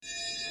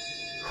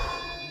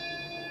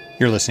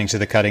You're listening to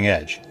The Cutting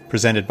Edge,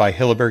 presented by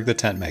Hilleberg the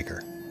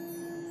Tentmaker.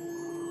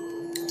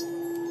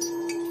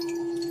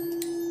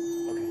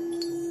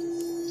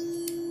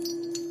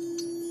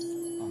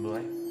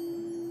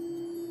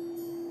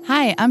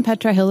 Hi, I'm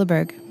Petra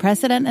Hilleberg,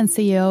 President and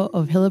CEO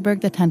of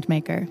Hilleberg the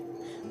Tentmaker.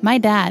 My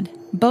dad,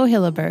 Bo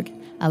Hilleberg,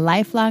 a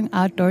lifelong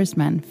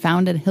outdoorsman,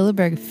 founded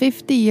Hilleberg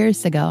 50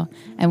 years ago,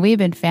 and we've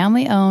been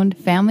family-owned,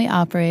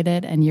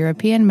 family-operated, and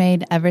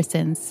European-made ever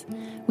since.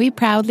 We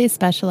proudly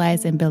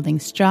specialize in building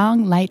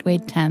strong,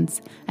 lightweight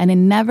tents and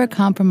in never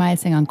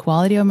compromising on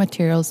quality of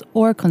materials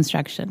or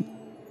construction.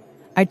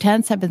 Our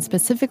tents have been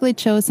specifically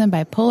chosen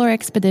by polar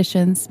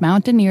expeditions,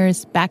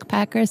 mountaineers,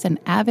 backpackers, and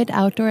avid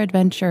outdoor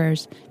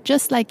adventurers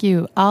just like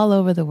you all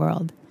over the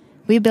world.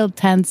 We build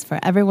tents for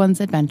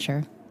everyone's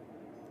adventure.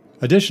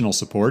 Additional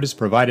support is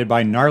provided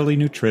by Gnarly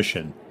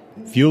Nutrition,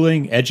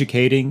 fueling,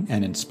 educating,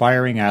 and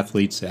inspiring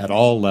athletes at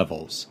all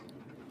levels.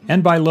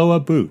 And by Lowa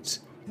Boots,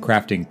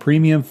 crafting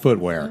premium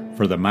footwear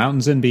for the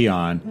mountains and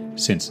beyond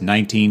since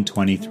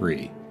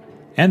 1923.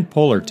 And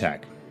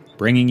Polartec,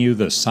 bringing you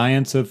the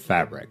science of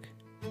fabric.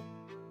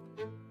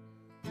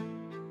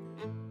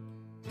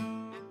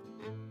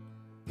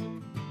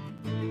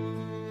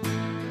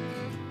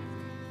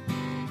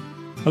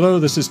 Hello,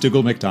 this is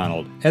Dougald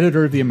MacDonald,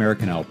 editor of the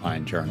American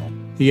Alpine Journal,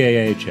 the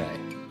AAJ.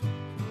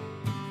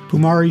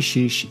 Pumari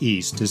Chhish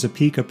East is a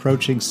peak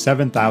approaching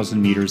 7,000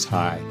 meters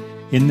high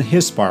in the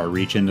Hilleberg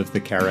region of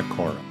the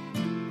Karakoram.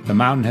 The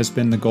mountain has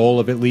been the goal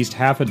of at least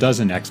half a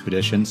dozen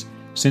expeditions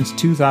since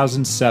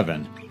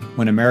 2007,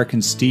 when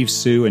Americans Steve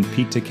Sue and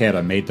Pete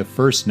Takeda made the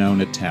first known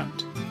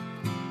attempt.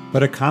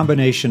 But a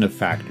combination of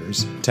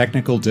factors,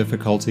 technical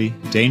difficulty,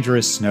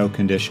 dangerous snow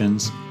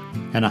conditions,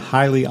 and a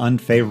highly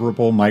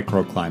unfavorable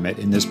microclimate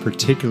in this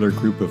particular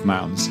group of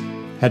mountains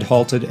had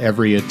halted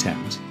every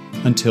attempt,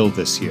 until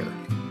this year.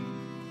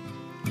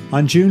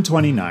 On June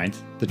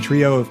 29th, the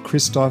trio of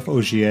Christophe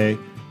Ogier,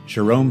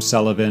 Jérôme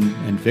Sullivan,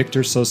 and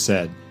Victor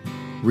Saucède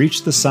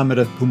reached the summit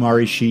of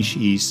Pumari Chhish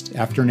East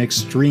after an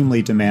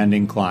extremely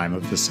demanding climb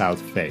of the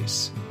south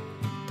face.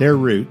 Their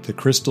route, the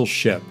Crystal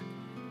Ship,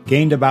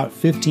 gained about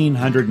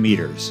 1,500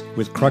 meters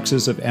with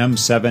cruxes of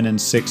M7 and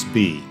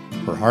 6B,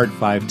 or Hard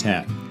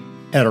 510,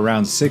 at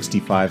around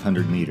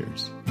 6,500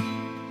 meters.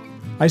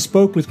 I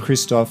spoke with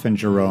Christophe and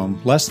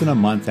Jérôme less than a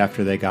month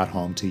after they got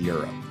home to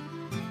Europe.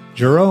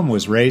 Jérôme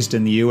was raised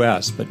in the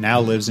U.S. but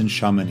now lives in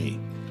Chamonix.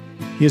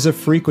 He is a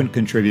frequent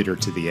contributor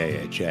to the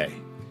AAJ.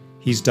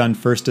 He's done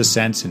first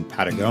ascents in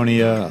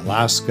Patagonia,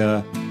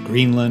 Alaska,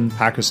 Greenland,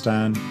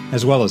 Pakistan,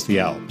 as well as the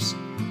Alps.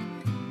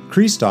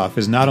 Christophe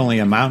is not only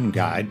a mountain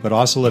guide, but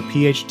also a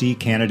PhD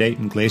candidate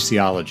in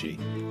glaciology,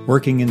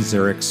 working in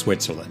Zurich,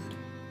 Switzerland.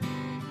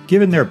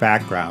 Given their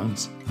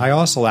backgrounds, I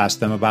also asked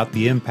them about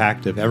the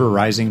impact of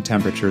ever-rising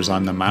temperatures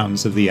on the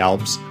mountains of the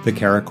Alps, the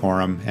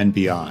Karakoram, and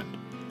beyond,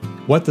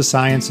 what the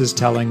science is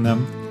telling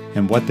them,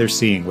 and what they're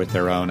seeing with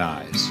their own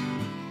eyes.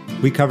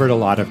 We covered a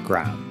lot of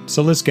ground,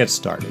 so let's get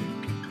started.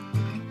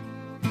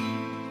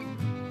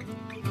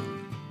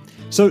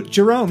 So,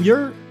 Jérôme,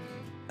 you're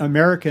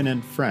American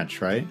and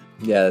French, right?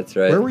 Yeah, that's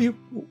right.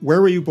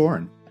 Where were you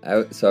born? I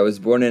was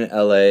born in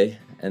LA,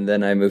 and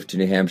then I moved to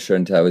New Hampshire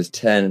until I was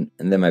 10,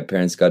 and then my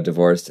parents got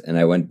divorced, and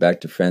I went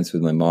back to France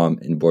with my mom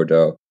in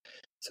Bordeaux,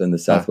 so in the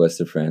southwest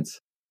of France.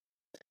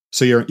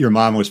 So your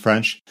mom was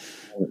French?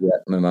 Yeah,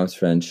 my mom's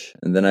French,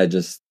 and then I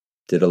just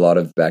did a lot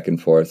of back and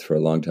forth for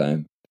a long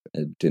time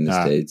in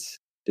the States.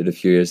 Did a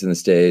few years in the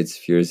States,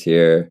 a few years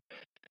here,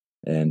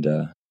 and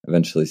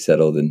eventually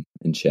settled in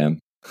Cham.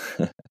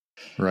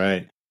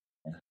 Right.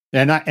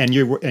 And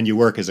you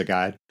work as a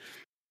guide?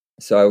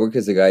 So I work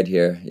as a guide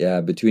here,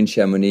 between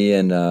Chamonix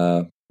and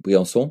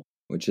Briançon,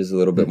 which is a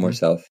little bit more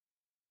south.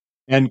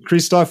 And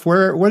Christophe,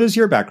 what is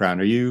your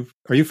background? Are you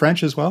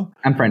French as well?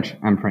 I'm French,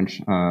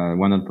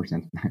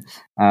 100%.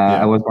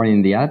 I was born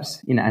in the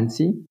Alps, in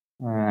Annecy.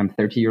 I'm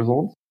 30 years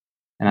old,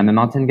 and I'm a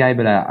mountain guy,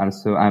 but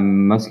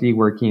I'm mostly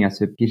working as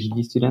a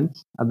PhD student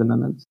at the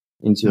moment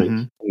in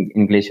Zurich,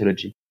 in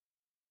glaciology.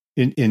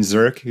 In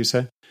Zurich, you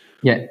said?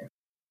 Yeah.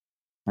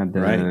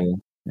 Right.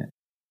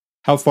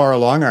 How far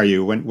along are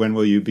you? When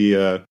will you be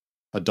a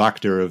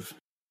doctor of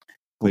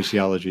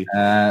glaciology?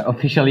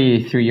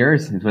 Officially 3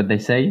 years is what they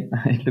say.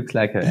 It looks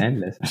like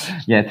endless.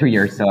 3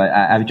 years. So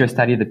I've just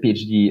studied the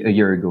PhD a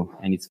year ago,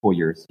 and it's 4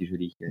 years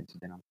usually here in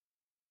Sweden.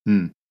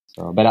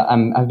 So, but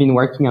I've been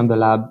working on the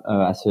lab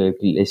as a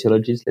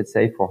glaciologist, let's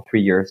say, for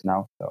 3 years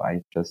now. So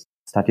I just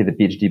started the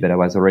PhD, but I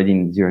was already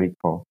in Zurich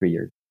for 3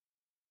 years.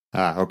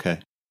 Okay.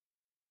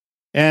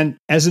 And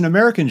as an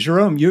American,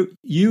 Jérôme,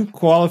 you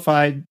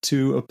qualified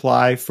to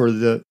apply for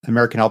the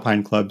American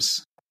Alpine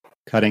Club's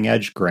Cutting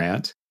Edge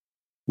grant,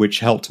 which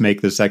helped make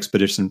this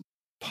expedition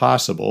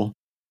possible.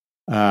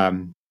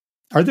 Are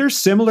there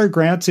similar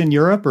grants in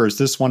Europe, or is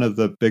this one of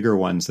the bigger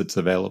ones that's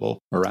available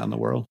around the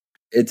world?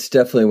 It's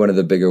definitely one of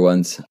the bigger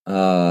ones.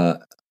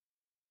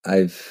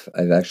 I've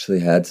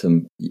actually had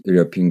some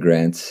European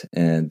grants,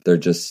 and they're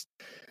just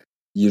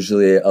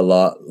usually a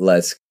lot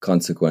less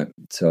consequent.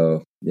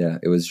 So yeah,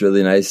 it was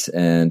really nice.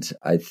 And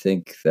I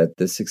think that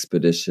this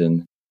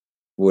expedition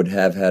would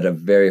have had a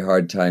very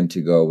hard time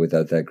to go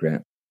without that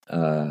grant.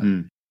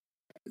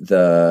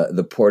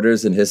 The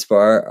porters in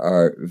Hispar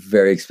are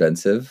very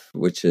expensive,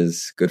 which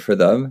is good for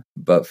them,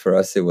 but for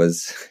us it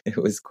was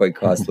quite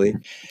costly,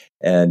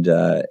 and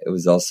it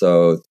was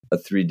also a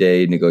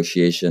 3-day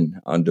negotiation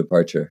on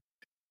departure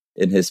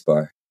in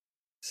Hispar.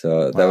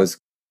 So that was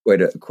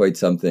quite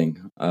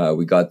something.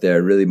 We got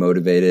there really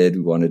motivated.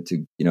 We wanted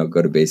to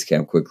go to base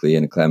camp quickly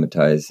and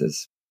acclimatize,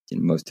 as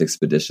most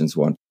expeditions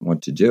want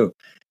to do,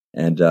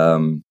 and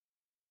a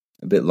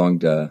bit long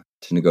to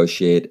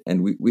negotiate.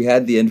 And we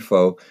had the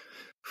info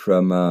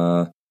from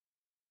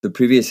the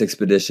previous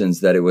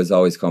expeditions that it was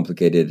always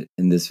complicated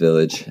in this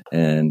village,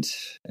 and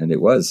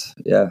it was,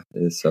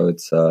 so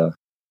it's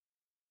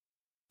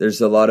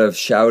there's a lot of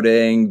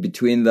shouting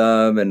between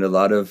them and a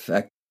lot of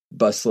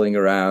bustling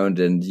around,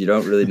 and you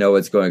don't really know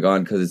what's going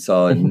on because it's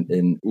all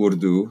in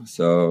Urdu,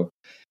 so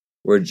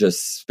we're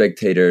just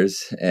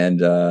spectators.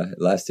 And it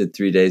lasted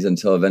 3 days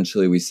until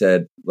eventually we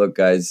said, look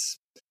guys,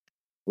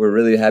 we're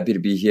really happy to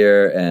be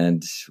here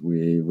and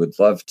we would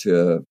love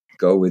to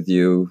go with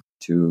you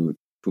to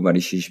Pumari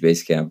Chhish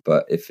base camp,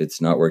 but if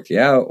it's not working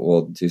out,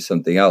 we'll do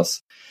something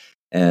else.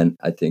 And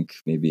I think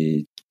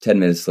maybe 10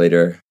 minutes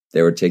later,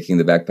 they were taking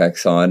the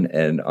backpacks on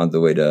the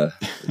way to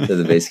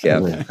the base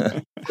camp.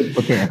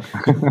 Okay.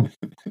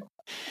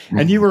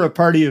 And you were a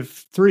party of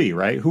 3,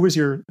 right? Who was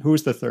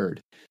the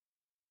third?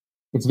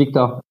 It's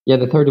Victor. Yeah,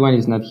 the third one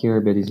is not here,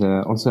 but he's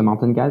also a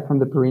mountain guide from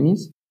the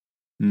Pyrenees.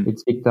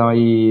 It's Victor.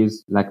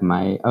 He's like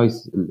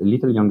he's a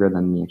little younger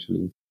than me,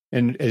 actually.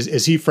 And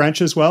is he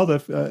French as well, the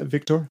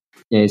Victor?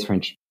 Yeah, he's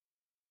French.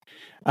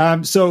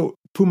 So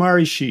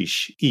Pumari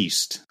Chhish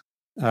East.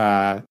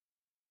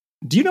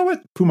 Do you know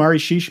what Pumari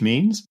Chhish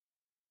means?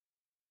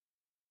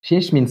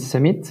 Chhish means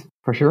summit,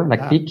 for sure,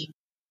 like peak.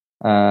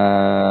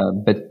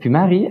 But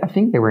Pumari, I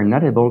think they were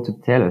not able to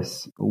tell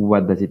us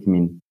what does it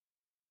mean.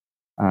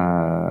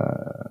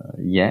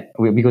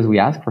 Because we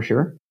asked for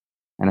sure,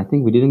 and I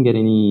think we didn't get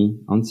any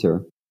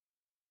answer.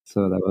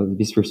 So that was a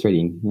bit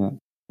frustrating. Yeah.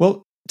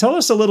 Well, tell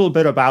us a little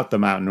bit about the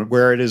mountain,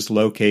 where it is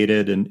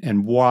located,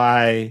 and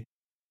why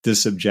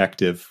this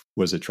objective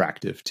was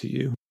attractive to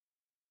you.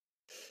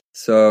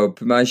 So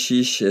Pumari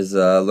Chhish is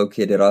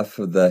located off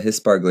of the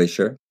Hispar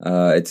Glacier.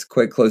 It's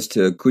quite close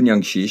to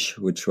Kunyang Chhish,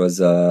 which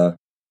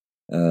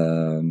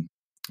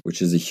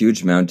is a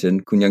huge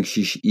mountain. Kunyang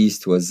Chhish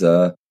East was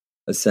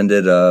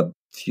ascended a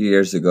few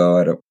years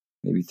ago,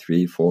 maybe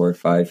 3, 4,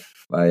 5,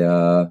 by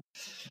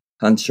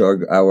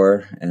Hanshog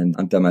Hour and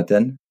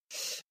Antamaten,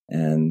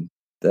 and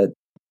that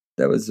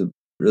was a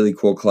really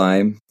cool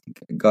climb.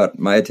 It got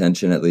my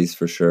attention, at least,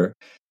 for sure.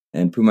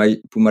 And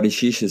Pumari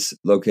Chhish is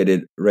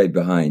located right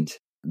behind.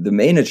 The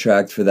main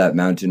attract for that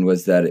mountain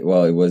was that it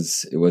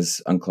was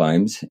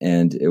unclimbed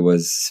and it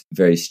was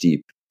very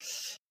steep.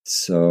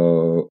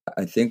 So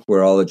I think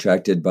we're all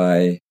attracted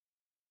by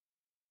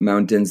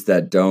mountains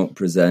that don't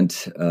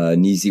present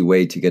an easy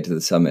way to get to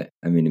the summit.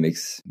 I mean, it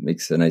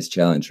makes a nice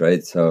challenge,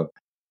 right? So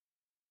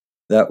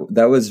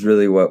that was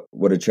really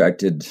what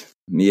attracted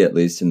me, at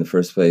least in the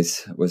first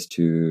place, was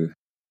to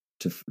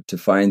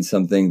find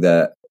something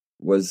that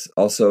was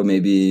also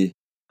maybe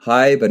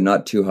high but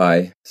not too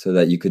high, so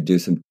that you could do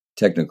some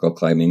technical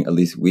climbing. At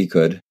least we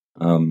could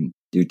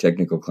do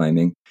technical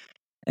climbing,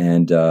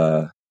 and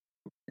still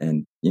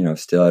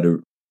at a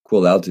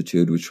cool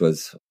altitude, which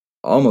was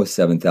almost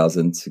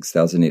 7,000,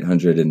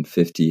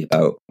 6,850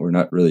 out. We're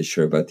not really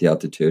sure about the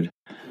altitude.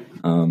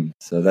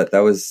 So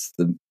that was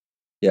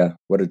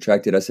what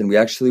attracted us. And we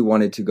actually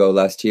wanted to go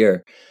last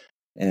year,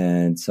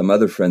 and some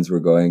other friends were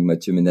going,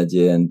 Mathieu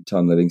Menadier and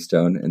Tom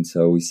Livingstone. And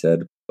so we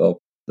said, well,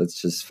 let's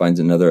just find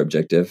another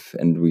objective.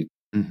 And we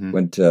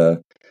went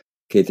to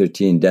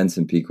K13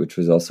 Denson Peak, which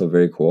was also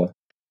very cool,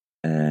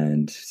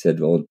 and said,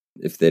 well,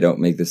 if they don't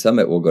make the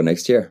summit, we'll go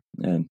next year.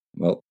 And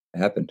well, it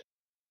happened.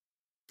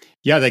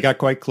 Yeah, they got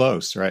quite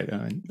close, right?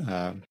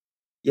 I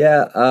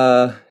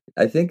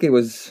think it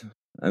was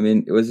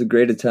a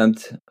great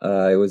attempt.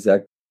 It was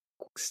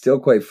still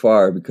quite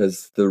far,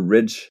 because the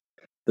ridge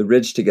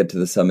to get to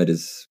the summit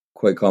is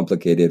quite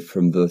complicated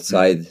from the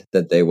side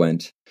that they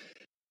went.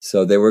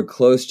 So they were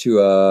close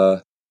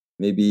to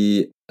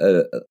maybe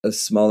a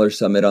smaller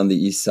summit on the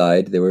east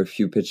side. There were a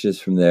few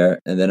pitches from there,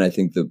 and then I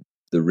think the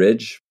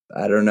ridge,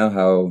 I don't know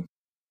how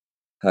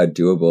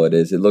doable it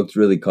is. It looked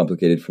really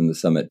complicated from the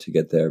summit to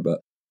get there,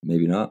 but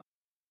maybe not.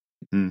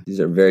 These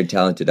are very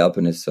talented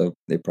alpinists, so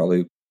they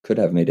probably could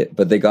have made it,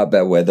 but they got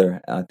bad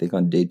weather, I think,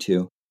 on day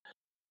 2.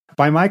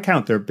 By my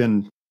count, there have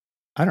been,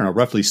 I don't know,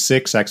 roughly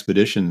 6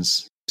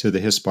 expeditions to the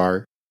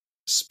Hispar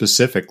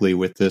specifically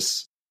with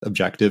this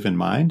objective in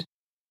mind.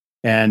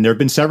 And there have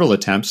been several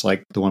attempts,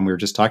 like the one we were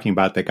just talking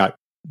about, that got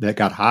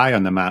high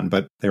on the mountain,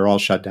 but they were all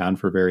shut down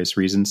for various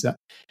reasons.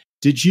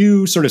 Did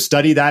you sort of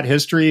study that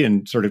history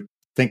and sort of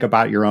think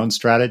about your own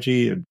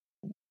strategy and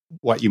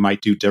what you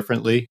might do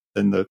differently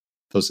than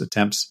those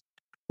attempts?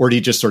 Or do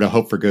you just sort of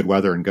hope for good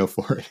weather and go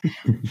for it?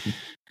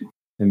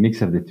 A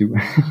mix of the two.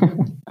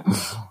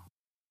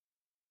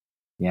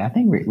 Yeah, I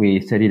think we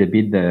studied a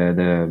bit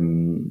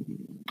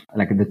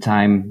like the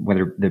time,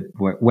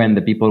 when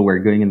the people were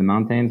going in the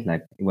mountains,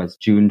 like it was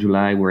June,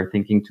 July, we were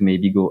thinking to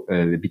maybe go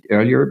a bit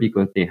earlier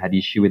because they had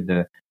issue with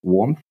the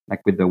warmth,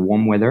 like with the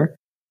warm weather.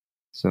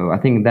 So I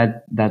think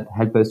that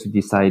helped us to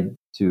decide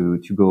to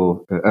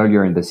go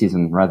earlier in the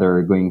season,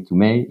 rather going to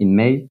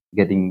May,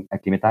 getting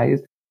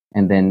acclimatized,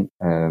 and then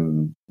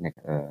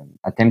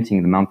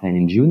attempting the mountain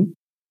in June.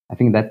 I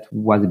think that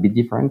was a bit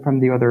different from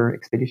the other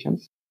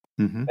expeditions.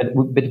 Mm-hmm.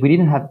 But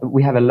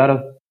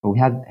we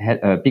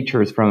had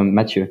pictures from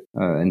Mathieu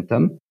and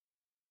Tom,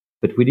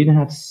 but we didn't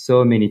have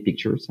so many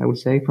pictures, I would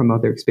say, from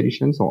other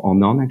expeditions, or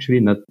none actually,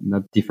 not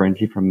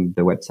differently from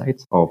the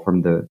website or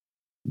from the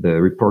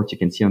report you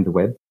can see on the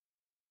web.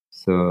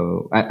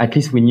 So at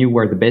least we knew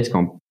where the base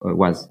camp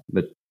was,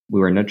 but we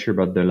were not sure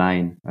about the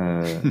line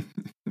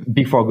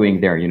before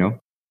going there,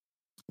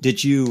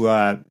 Did you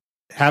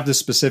have the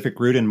specific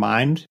route in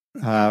mind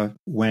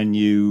when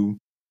you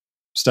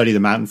study the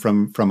mountain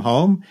from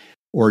home,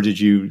 or did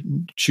you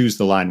choose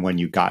the line when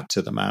you got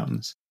to the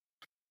mountains?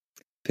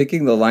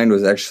 Picking the line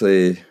was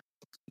actually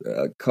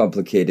a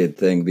complicated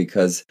thing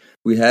because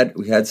we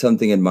had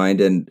something in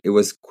mind, and it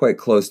was quite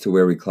close to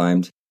where we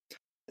climbed.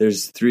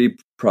 There's 3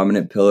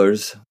 prominent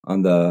pillars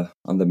on the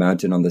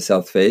mountain on the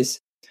south face,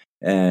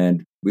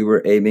 and we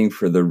were aiming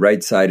for the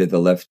right side of the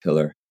left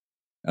pillar,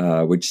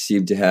 which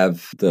seemed to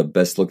have the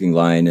best looking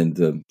line and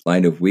the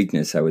line of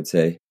weakness, I would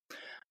say,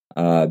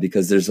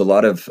 because there's a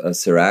lot of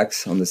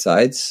seracs on the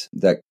sides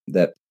that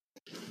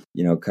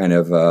kind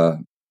of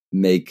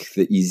make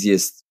the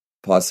easiest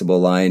possible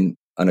line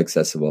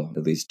inaccessible,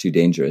 at least too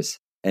dangerous.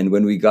 And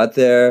when we got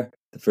there,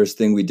 the first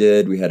thing we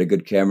did, we had a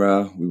good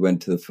camera. We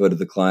went to the foot of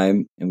the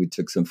climb and we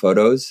took some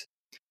photos.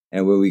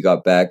 And when we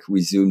got back,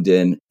 we zoomed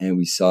in and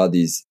we saw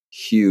these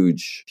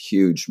huge,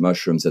 huge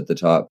mushrooms at the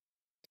top.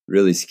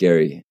 Really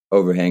scary,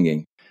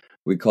 overhanging.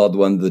 We called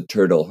one the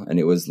turtle, and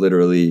it was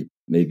literally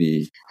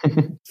maybe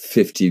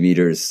 50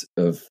 meters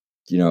of,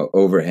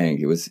 overhang.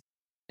 It was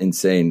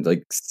insane,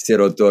 like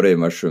serotore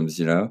mushrooms,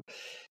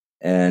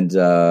 And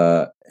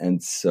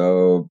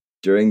so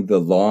during the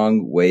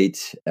long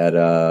wait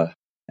at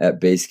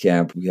base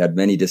camp, we had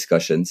many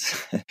discussions,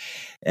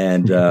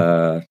 and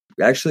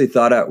we actually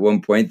thought at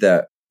one point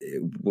that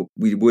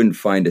we wouldn't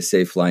find a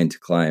safe line to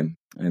climb.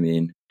 I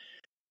mean,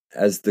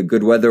 as the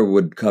good weather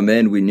would come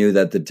in, we knew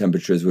that the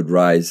temperatures would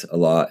rise a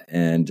lot,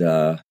 and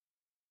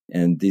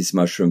these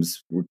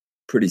mushrooms were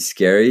pretty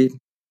scary.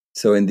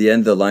 So in the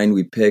end, the line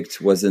we picked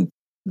wasn't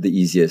the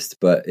easiest,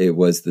 but it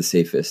was the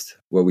safest.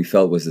 What we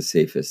felt was the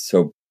safest.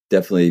 So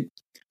definitely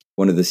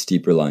one of the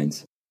steeper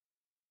lines.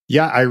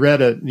 Yeah, I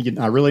read a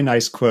really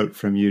nice quote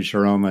from you,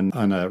 Jérôme,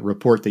 on a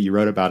report that you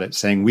wrote about it,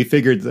 saying, "We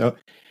figured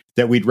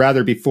that we'd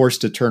rather be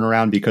forced to turn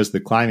around because the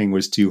climbing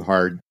was too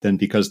hard than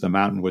because the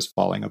mountain was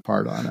falling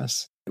apart on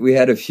us." We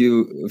had a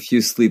few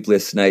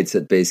sleepless nights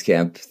at base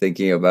camp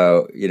thinking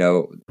about,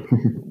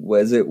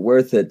 was it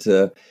worth it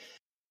to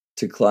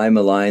climb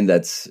a line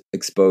that's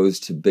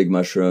exposed to big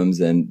mushrooms?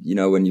 And,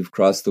 when you've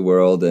crossed the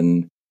world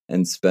and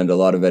spent a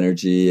lot of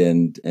energy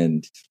and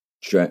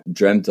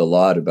dreamt a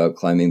lot about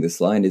climbing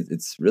this line,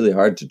 it's really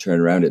hard to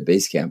turn around at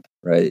base camp,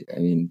 right? I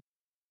mean,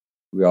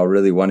 we all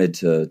really wanted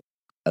to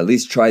at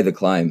least try the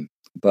climb,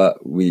 but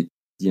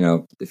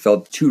it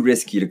felt too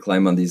risky to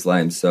climb on these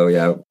lines. So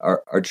yeah,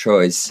 our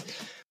choice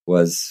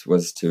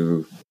was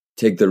to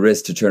take the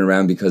risk to turn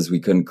around because we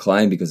couldn't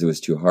climb because it was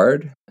too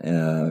hard,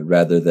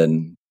 rather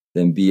than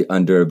be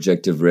under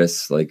objective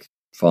risks like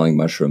falling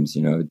mushrooms.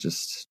 It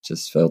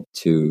just felt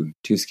too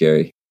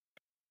scary.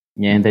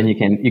 Yeah, and then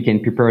you can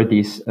prepare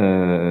this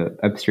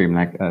upstream,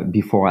 like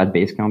before at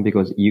base camp,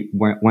 because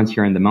once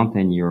you're in the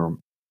mountain, you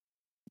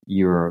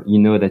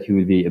know that you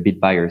will be a bit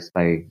biased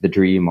by the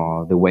dream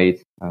or the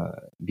weight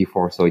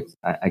before. So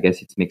I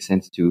guess it makes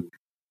sense to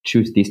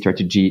choose this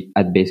strategy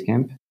at base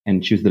camp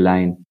and choose the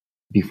line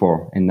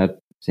before, and not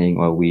saying,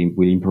 "Well, we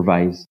will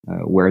improvise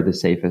where the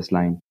safest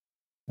line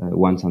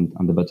once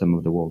on the bottom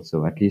of the wall."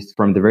 So at least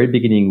from the very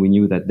beginning, we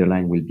knew that the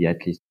line will be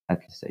at least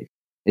safe,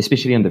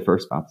 especially on the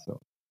first part.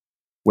 So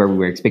where we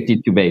were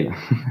expected to bail.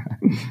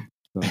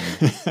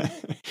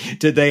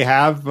 Did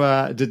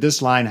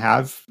this line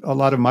have a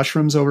lot of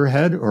mushrooms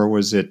overhead, or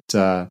was it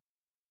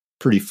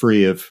pretty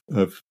free of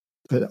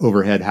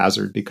overhead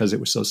hazard because it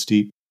was so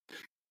steep?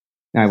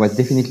 No, it was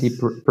definitely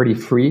pretty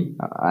free,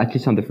 at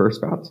least on the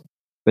first part.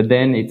 But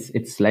then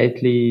it's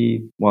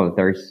slightly, well,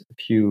 there's a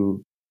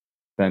few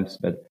bumps,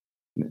 but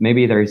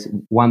maybe there is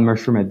one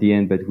mushroom at the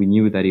end, but we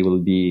knew that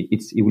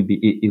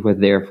it was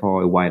there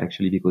for a while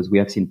actually, because we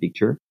have seen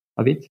picture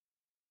of it.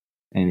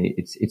 And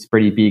it's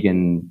pretty big,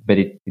 but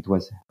it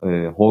was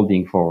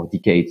holding for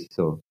decades.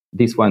 So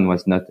this one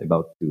was not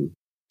about to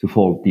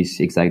fall this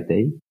exact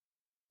day,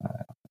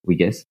 we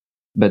guess.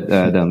 But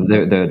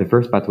the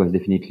first part was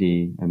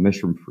definitely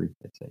mushroom free,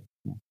 let's say.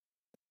 Yeah.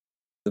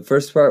 The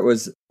first part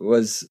was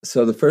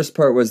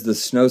the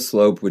snow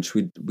slope, which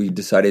we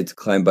decided to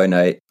climb by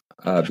night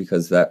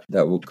because that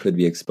could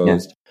be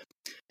exposed,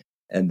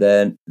 and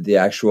then the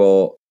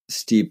actual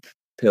steep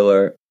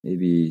pillar,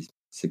 maybe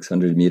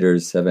 600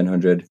 meters,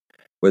 700.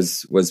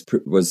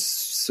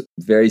 was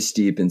very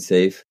steep and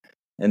safe.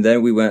 And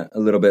then we went a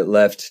little bit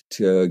left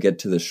to get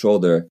to the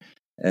shoulder,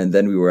 and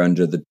then we were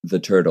under the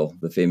turtle,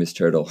 the famous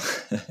turtle.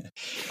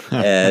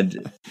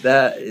 And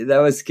that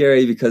was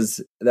scary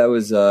because that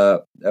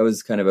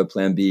was kind of a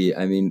plan B.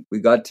 I mean, we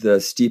got to the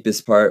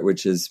steepest part,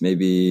 which is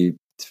maybe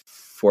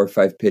 4 or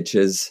 5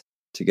 pitches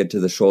to get to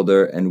the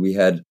shoulder, and we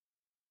had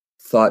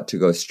thought to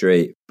go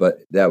straight, but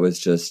that was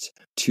just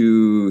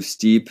too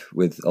steep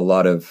with a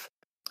lot of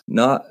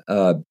not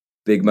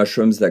big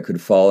mushrooms that could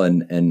fall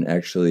and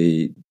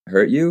actually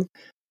hurt you,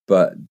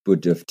 but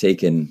would have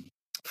taken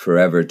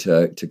forever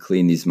to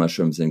clean these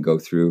mushrooms and go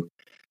through.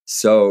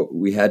 So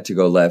we had to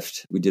go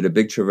left. We did a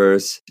big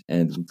traverse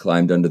and we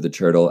climbed under the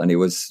turtle, and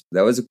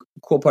that was a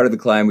cool part of the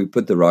climb. We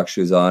put the rock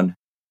shoes on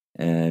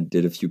and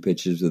did a few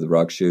pitches with the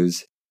rock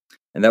shoes,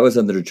 and that was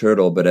under the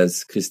turtle. But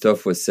as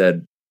Christophe was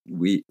said,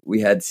 we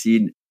had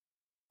seen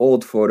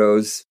old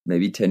photos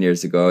maybe 10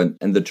 years ago,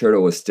 and the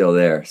turtle was still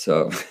there.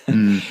 So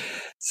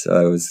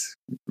so it was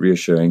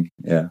reassuring.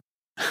 Yeah.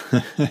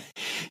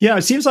 Yeah,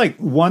 it seems like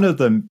one of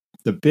the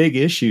big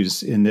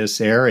issues in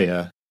this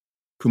area,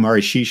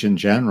 Pumari Chhish in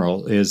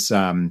general, is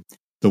the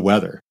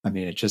weather. I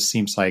mean, it just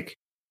seems like,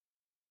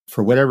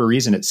 for whatever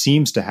reason, it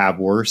seems to have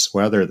worse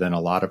weather than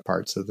a lot of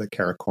parts of the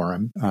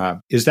Karakoram.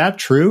 Is that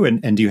true?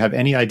 And do you have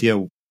any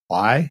idea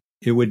why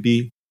it would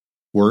be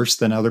worse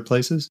than other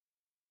places?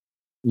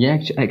 Yeah,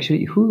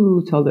 actually,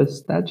 who told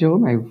us that,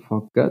 Jerome? I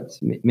forgot.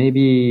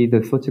 Maybe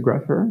the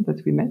photographer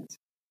that we met.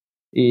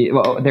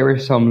 Well, there were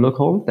some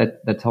locals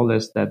that told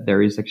us that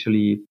there is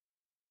actually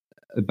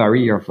a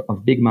barrier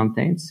of big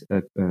mountains,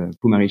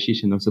 Pumari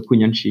Chhish and also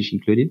Kunyan Chhish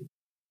included,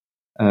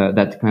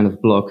 that kind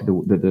of block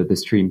the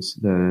streams,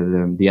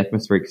 the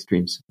atmospheric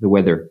streams, the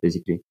weather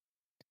basically,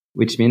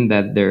 which means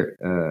that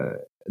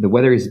the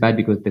weather is bad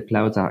because the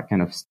clouds are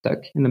kind of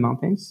stuck in the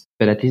mountains,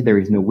 but at least there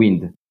is no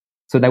wind.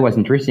 So that was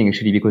interesting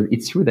actually, because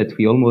it's true that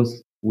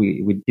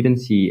we didn't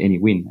see any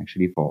wind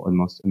actually for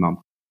almost a month.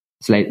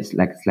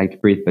 Slight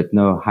breeze, but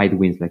no high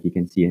winds like you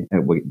can see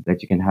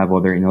that you can have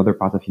in other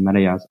parts of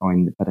Himalayas or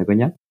in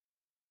Patagonia.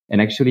 And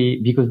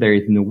actually, because there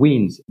is no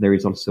winds, there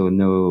is also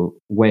no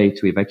way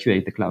to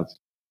evacuate the clouds.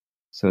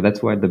 So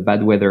that's why the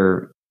bad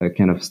weather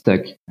kind of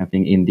stuck, I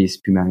think, in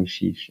this Pumari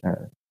Chhish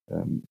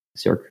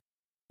circle.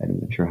 I'm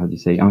not sure how to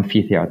say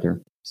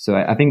amphitheater. So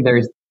I think there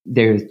is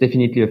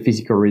definitely a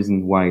physical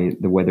reason why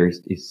the weather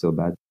is so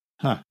bad.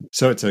 Huh.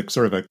 So it's a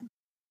sort of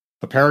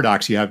a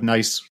paradox. You have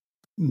nice,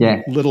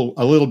 a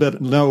little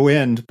bit no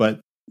wind, but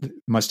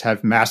must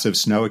have massive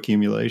snow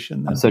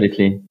accumulation. Then.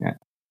 Absolutely. Yeah.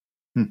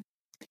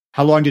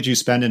 How long did you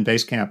spend in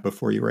base camp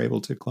before you were able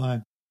to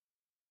climb?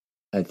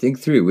 I think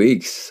 3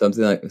 weeks,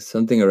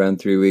 something around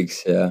 3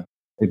 weeks. Yeah.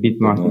 A bit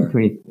more.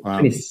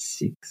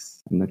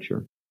 26. I'm not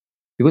sure.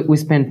 We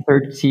spent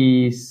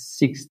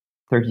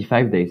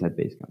 35 days at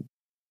base camp.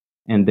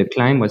 And the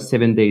climb was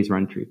 7 days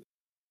round trip.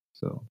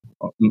 So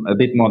a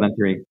bit more than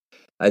 3.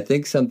 I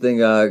think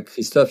something,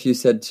 Christophe, you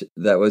said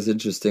that was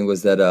interesting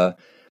was that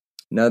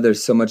now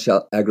there's so much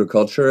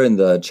agriculture in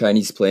the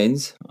Chinese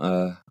plains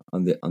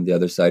on the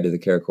other side of the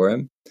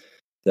Karakoram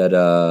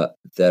that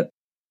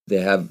they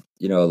have,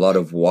 a lot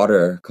of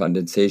water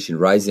condensation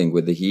rising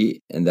with the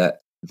heat, and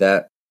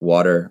that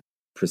water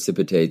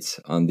precipitates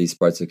on these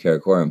parts of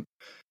Karakoram,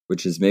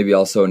 which is maybe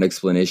also an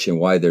explanation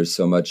why there's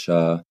so much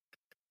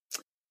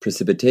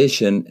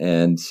precipitation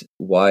and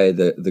why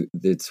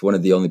it's one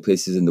of the only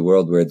places in the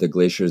world where the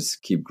glaciers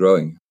keep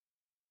growing.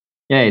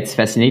 Yeah, it's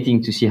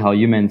fascinating to see how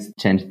humans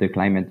change the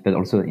climate, but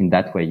also in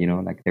that way,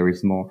 like there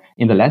is more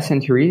in the last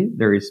century.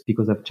 There is,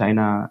 because of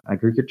China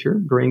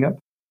agriculture growing up,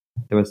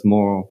 there was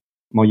more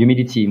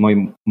humidity,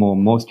 more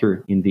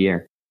moisture in the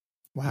air.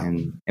 Wow,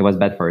 and it was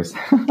bad for us.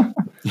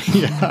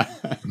 Yeah.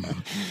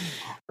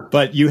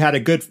 But you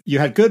had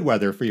good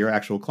weather for your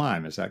actual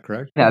climb. Is that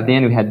correct? Yeah, at the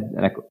end we had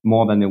like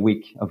more than a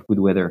week of good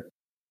weather.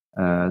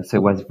 So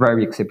it was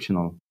very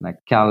exceptional. Like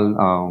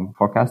Carl,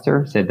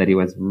 forecaster, said that it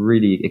was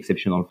really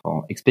exceptional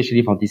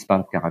especially for this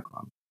part of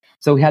Karakoram.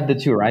 So we had the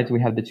two, right?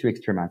 We have the two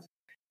extremes,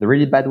 the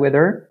really bad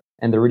weather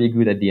and the really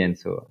good at the end.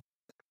 So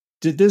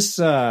did this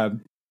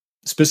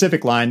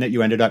specific line that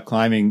you ended up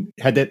climbing,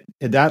 had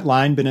that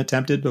line been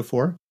attempted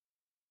before?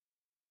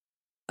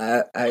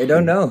 I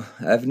don't know.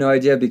 I have no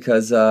idea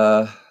because,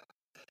 of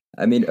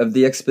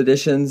the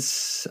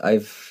expeditions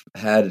I've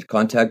had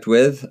contact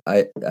with,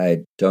 I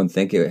don't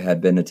think it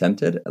had been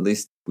attempted. At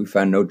least we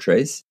found no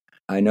trace.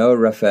 I know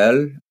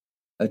Raphael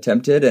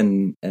attempted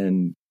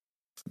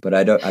but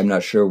I'm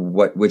not sure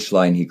which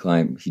line he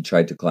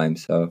tried to climb.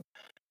 So,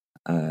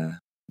 I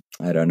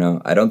don't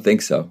know. I don't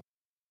think so.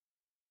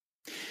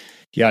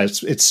 Yeah,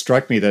 it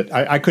struck me that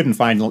I couldn't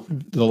find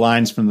the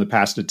lines from the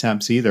past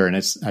attempts either. And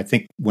I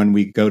think when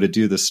we go to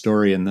do the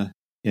story in the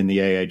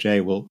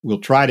AAJ, we'll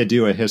try to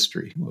do a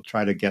history. We'll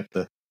try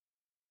to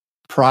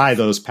pry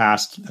those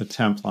past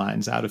attempt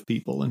lines out of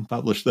people and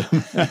publish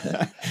them.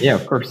 Yeah,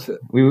 of course.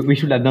 We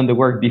should have done the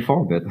work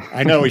before, but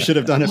I know we should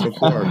have done it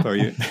before for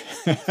you.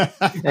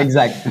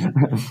 Exactly.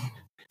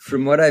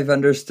 From what I've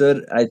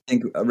understood, I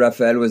think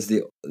Raphael was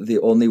the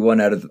only one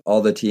out of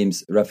all the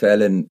teams,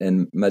 Raphael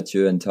and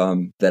Mathieu and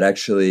Tom, that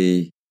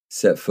actually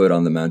set foot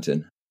on the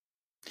mountain.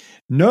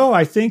 No,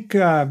 I think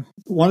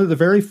one of the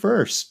very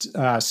first,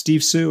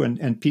 Steve Sue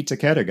and Pete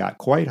Takeda got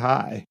quite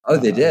high. Oh,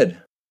 they did?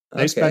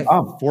 They spent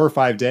 4 or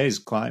 5 days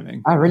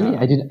climbing. Oh, really?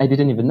 I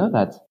didn't even know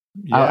that.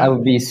 Yeah. I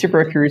would be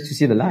super curious to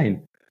see the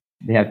line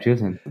they have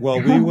chosen. Well,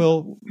 we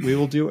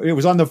will do. It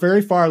was on the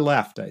very far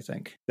left, I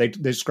think. They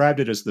described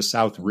it as the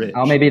South Ridge.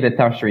 Oh, maybe the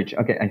South Ridge.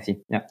 Okay, I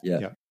see.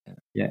 Yeah.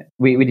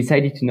 We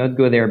decided to not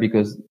go there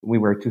because we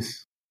were too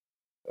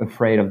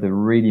afraid of the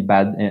really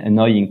bad,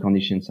 annoying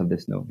conditions of the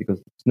snow.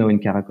 Because snow in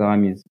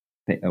Karakoram is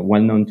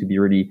well known to be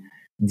really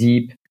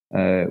deep.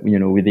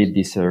 We did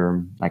this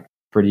like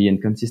pretty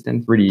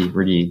inconsistent, really,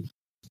 really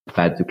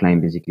bad to climb,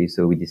 basically.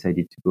 So we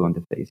decided to go on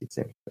the face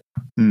itself.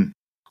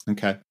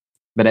 Okay.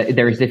 But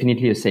there is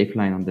definitely a safe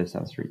line on the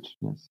South Ridge.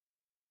 Yes.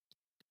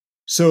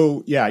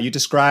 So, yeah, you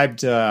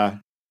described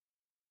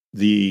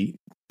the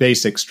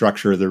basic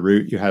structure of the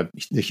route. You have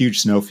the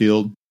huge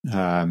snowfield,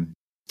 and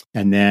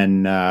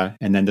then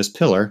this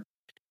pillar.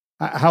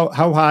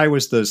 How high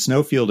was the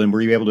snowfield, and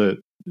were you able to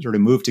sort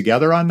of move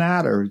together on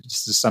that, or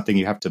is this something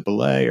you have to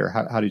belay, or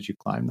how did you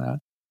climb that?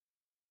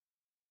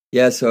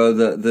 Yeah, so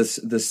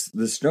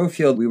the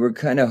snowfield, we were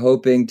kind of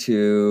hoping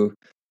to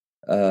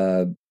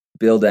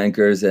build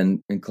anchors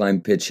and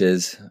climb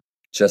pitches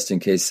just in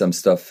case some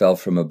stuff fell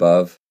from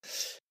above.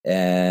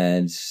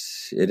 And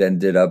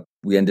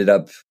we ended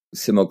up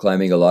simo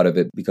climbing a lot of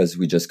it because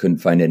we just couldn't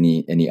find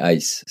any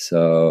ice.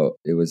 So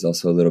it was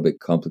also a little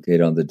bit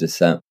complicated on the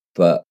descent.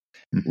 But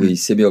we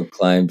simo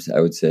climbed, I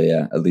would say,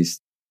 at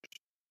least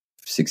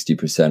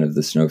 60% of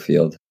the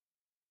snowfield.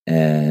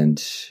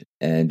 And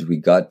we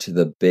got to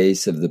the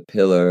base of the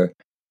pillar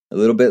a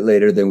little bit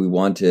later than we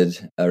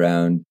wanted,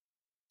 around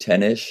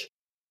 10-ish.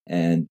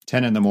 And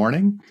 10 in the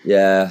morning?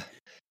 Yeah.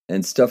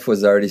 And stuff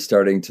was already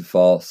starting to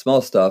fall,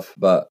 small stuff,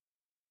 but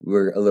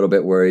we're a little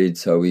bit worried.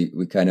 So we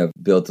kind of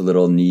built a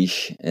little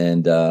niche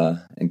and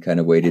kind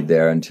of waited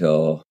there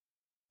until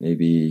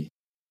maybe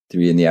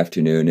 3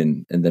 p.m.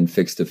 and then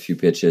fixed a few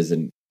pitches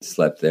and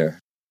slept there.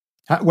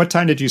 What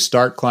time did you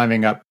start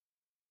climbing up?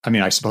 I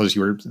mean, I suppose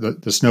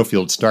the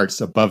snowfield starts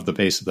above the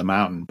base of the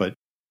mountain, but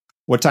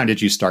what time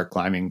did you start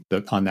climbing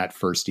on that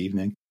first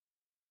evening?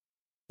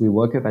 We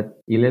woke up at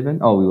 11.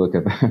 Oh, we woke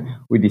up.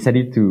 We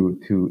decided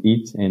to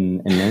eat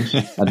and lunch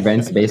at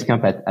Brent's base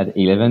camp at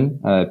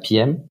 11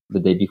 p.m. the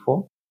day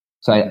before.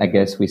 So I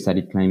guess we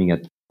started climbing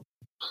at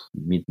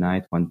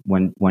midnight, 1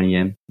 a.m.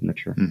 I'm not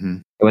sure. Mm-hmm.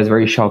 It was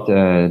very short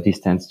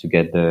distance to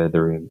get the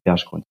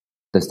Berggrund,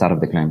 the start of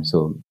the climb.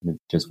 So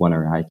just 1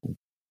 hour hiking.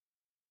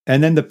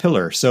 And then the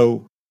pillar.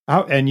 So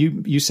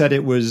you said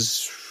it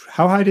was,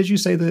 how high did you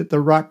say the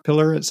rock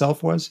pillar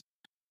itself was?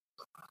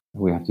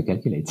 We have to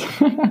calculate.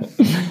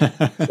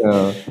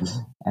 So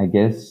I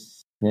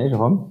guess, yeah,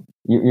 Jérôme,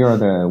 you're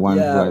the one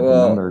who has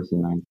the numbers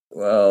in mind.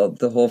 Well,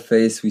 the whole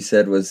face we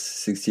said was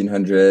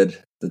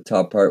 1,600. The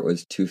top part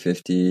was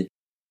 250.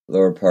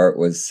 Lower part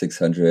was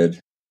 600.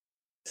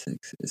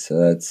 So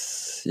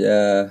that's,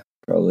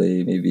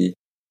 probably maybe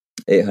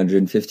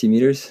 850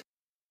 meters.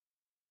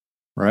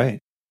 Right.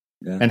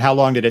 Yeah. And how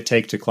long did it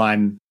take to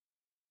climb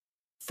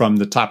from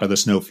the top of the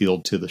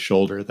snowfield to the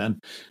shoulder then?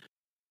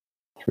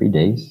 3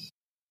 days.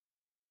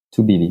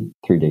 2 BV,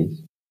 3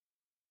 days.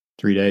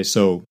 3 days.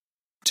 So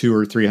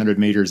 200 or 300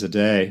 meters a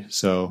day.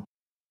 So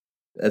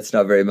that's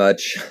not very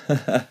much.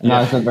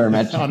 No, it's not very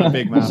much. On a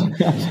big mountain.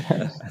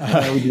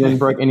 We didn't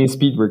break any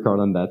speed record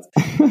on that.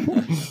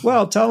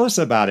 Well, tell us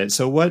about it.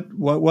 So what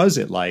was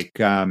it like?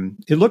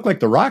 It looked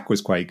like the rock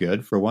was quite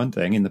good, for one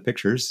thing, in the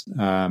pictures.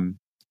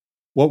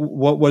 What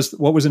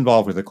was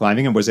involved with the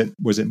climbing, and was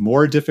it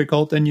more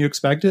difficult than you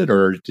expected,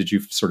 or did you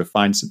sort of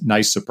find some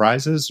nice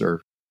surprises,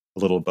 or a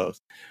little of both?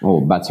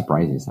 Oh, bad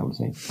surprises, I would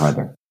say,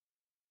 rather.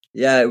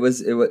 Yeah, it was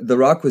the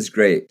rock was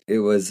great. It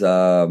was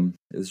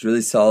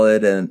really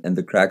solid, and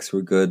the cracks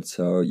were good.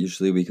 So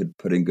usually we could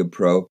put in good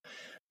pro.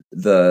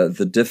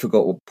 The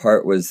difficult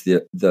part was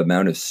the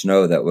amount of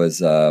snow that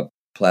was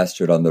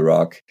plastered on the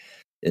rock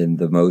in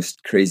the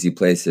most crazy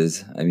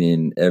places. I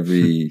mean,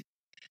 every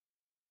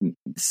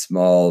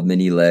small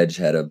mini ledge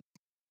had a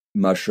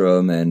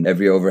mushroom, and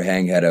every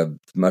overhang had a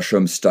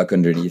mushroom stuck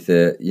underneath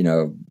it,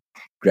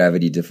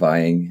 gravity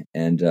defying.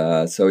 And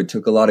so it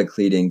took a lot of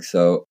cleaning.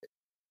 So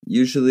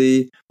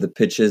usually the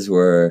pitches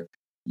were,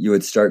 you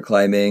would start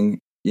climbing,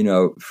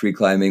 free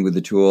climbing with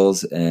the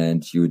tools,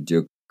 and you would do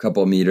a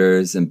couple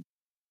meters and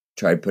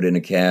try to put in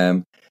a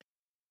cam,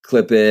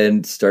 clip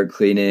in, start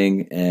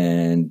cleaning,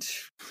 and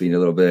clean a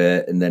little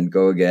bit, and then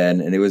go again.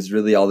 And it was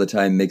really all the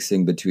time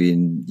mixing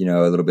between,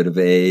 a little bit of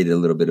aid, a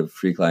little bit of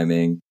free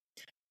climbing.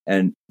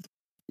 And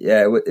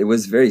yeah, it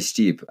was very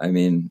steep. I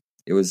mean,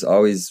 it was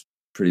always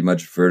pretty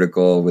much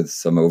vertical with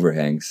some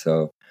overhang.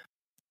 So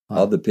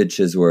all the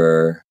pitches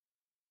were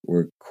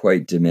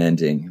quite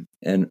demanding.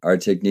 And our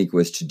technique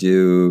was to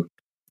do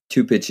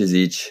 2 pitches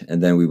each,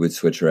 and then we would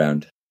switch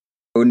around.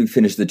 When we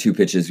finished the 2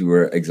 pitches, we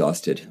were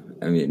exhausted.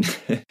 I mean,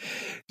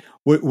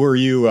 Were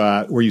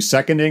you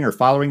seconding or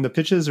following the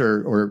pitches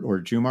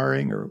or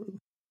jumaring or?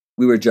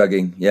 We were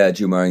jugging,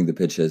 jumaring the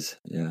pitches,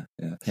 yeah.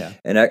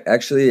 And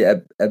actually,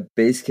 at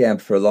base camp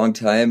for a long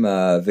time,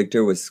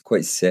 Victor was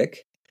quite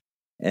sick,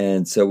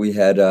 and so we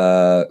had,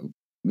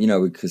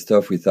 with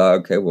Christophe, we thought,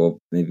 okay, well,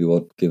 maybe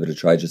we'll give it a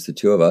try, just the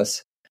two of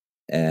us,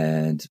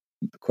 and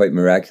quite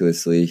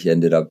miraculously, he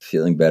ended up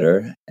feeling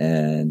better,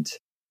 and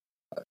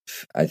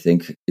I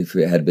think if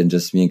it had been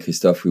just me and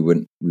Christophe, we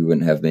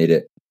wouldn't have made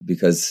it,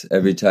 because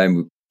every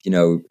time,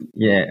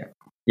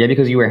 Yeah,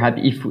 because you were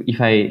happy. If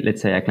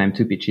let's say I climb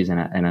 2 pitches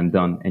and I'm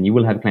done, and you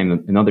will have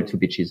climbed another 2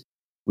 pitches,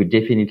 we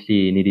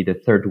definitely needed a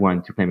third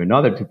one to climb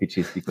another 2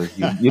 pitches, because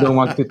you don't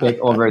want to take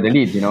over the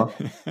lead,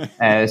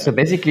 So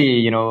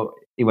basically,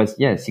 it was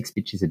 6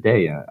 pitches a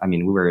day.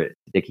 We were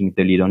taking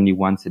the lead only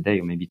once a day,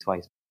 or maybe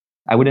twice.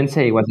 I wouldn't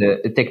say it was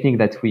a technique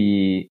that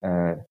we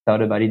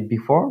thought about it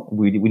before.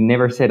 We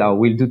never said, "Oh,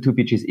 we'll do 2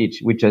 pitches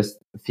each." We just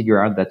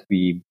figured out that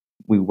we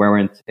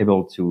weren't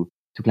able to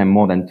climb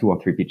more than 2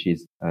 or 3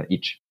 pitches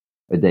each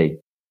a day.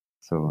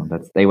 So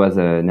that was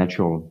a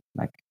natural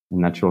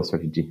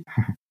strategy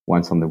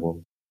once on the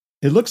wall.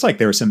 It looks like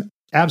there were some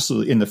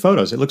absolutely, in the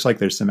photos, it looks like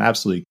there's some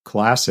absolutely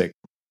classic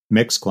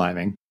mix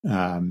climbing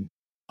on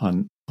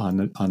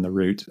the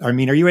route. Are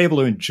you able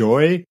to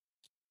enjoy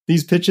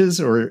these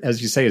pitches, or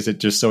as you say, is it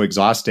just so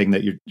exhausting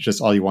that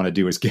all you want to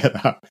do is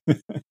get up?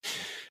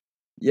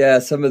 Yeah,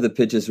 some of the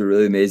pitches were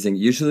really amazing.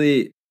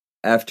 Usually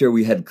after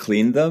we had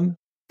cleaned them,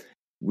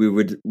 we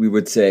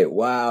would say,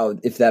 "Wow,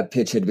 if that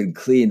pitch had been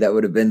clean, that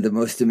would have been the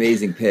most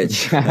amazing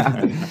pitch."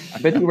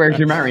 But we were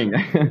jumaring.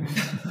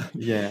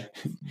 Yeah.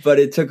 But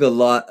it took a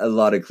lot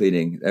of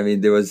cleaning.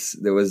 There was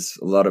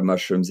a lot of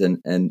mushrooms,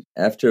 and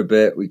after a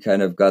bit, we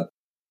kind of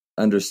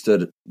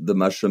understood the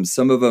mushrooms.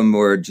 Some of them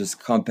were just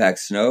compact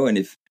snow, and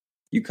if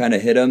you kind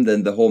of hit them,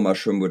 then the whole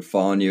mushroom would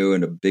fall on you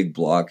in a big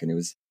block, and it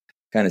was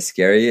kind of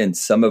scary. And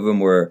some of them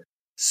were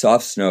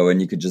soft snow,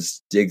 and you could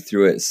just dig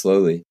through it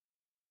slowly.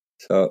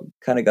 So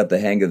kind of got the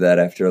hang of that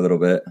after a little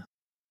bit.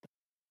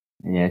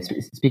 Yeah,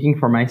 speaking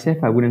for myself,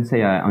 I wouldn't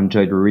say I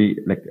enjoyed really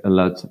a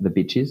lot the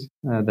pitches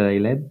that I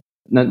led.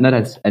 Not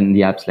as in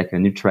the Alps, like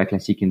an ultra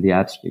classic in the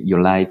Alps.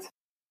 You're light,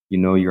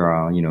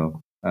 you're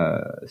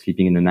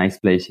sleeping in a nice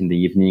place in the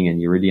evening,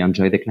 and you really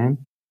enjoy the climb.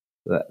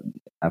 But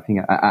I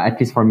think, at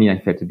least for me, I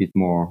felt a bit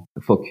more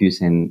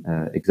focused and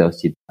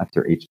exhausted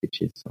after each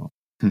pitches. So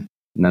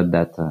not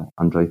that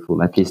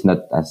enjoyable, at least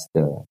not as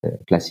the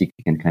classic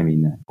you can climb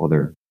in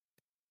other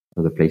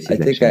places. I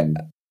think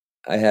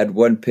I had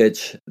one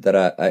pitch that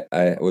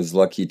I was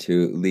lucky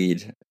to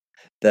lead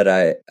that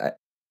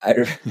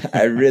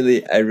I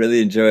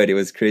really enjoyed. It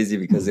was crazy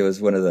because it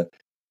was one of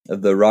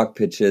the rock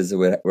pitches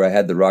where I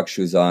had the rock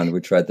shoes on,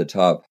 which were at the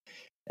top,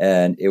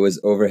 and it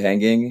was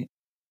overhanging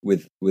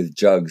with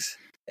jugs,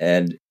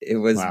 and it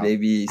was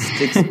maybe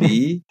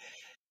 6B.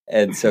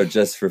 And so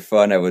just for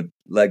fun, I would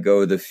let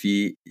go of the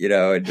feet,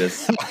 and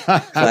just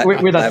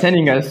without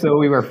telling us. So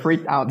we were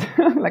freaked out,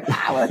 what's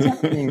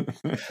happening?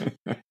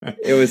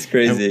 It was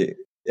crazy.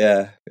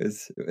 Yeah,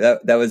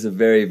 that was a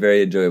very,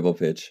 very enjoyable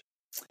pitch.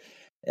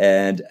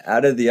 And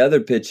out of the other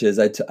pitches,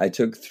 I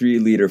took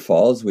 3-liter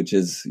falls, which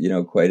is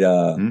quite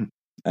I'd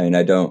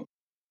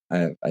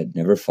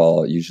never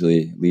fall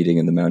usually leading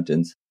in the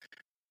mountains.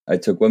 I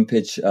took one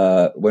pitch,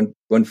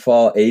 one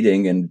fall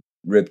aiding and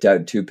ripped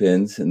out 2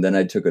 pins, and then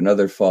I took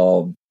another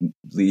fall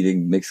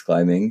leading mixed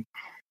climbing,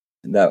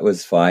 and that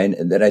was fine.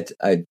 And then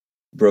I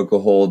broke a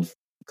hold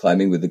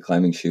climbing with the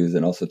climbing shoes,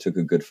 and also took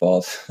a good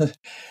fall. It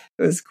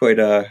was quite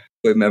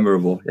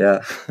memorable.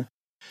 Yeah.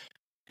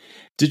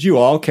 Did you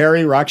all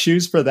carry rock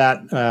shoes for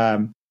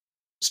that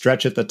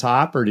stretch at the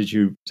top, or did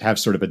you have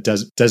sort of a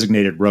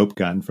designated rope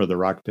gun for the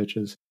rock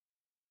pitches?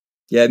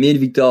 Yeah, me and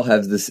Victor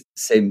have the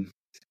same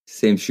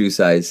shoe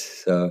size,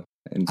 so,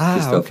 and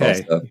Christophe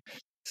also.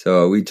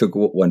 So we took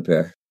 1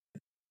 pair.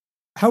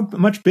 How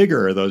much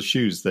bigger are those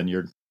shoes than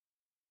your?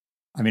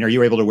 Are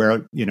you able to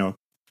wear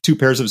 2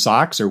 pairs of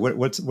socks, or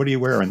what do you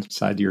wear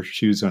inside your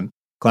shoes when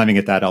climbing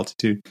at that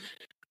altitude?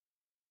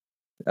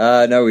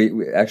 No,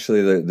 we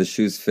actually the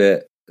shoes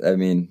fit.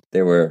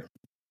 They were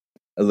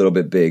a little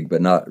bit big,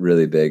 but not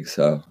really big,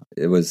 so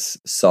it was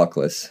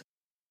sockless.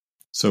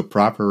 So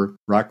proper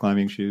rock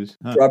climbing shoes?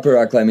 Huh. Proper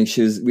rock climbing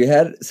shoes. We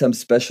had some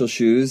special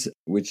shoes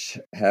which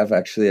have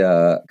actually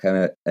a kind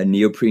of a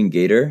neoprene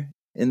gaiter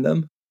in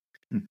them.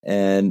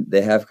 And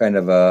they have kind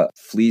of a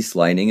fleece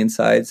lining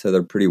inside, so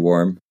they're pretty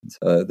warm.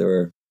 So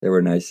they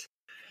were nice.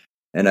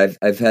 And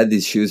I've had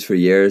these shoes for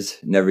years,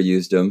 never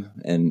used them,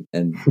 and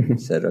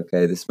said,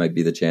 okay, this might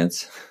be the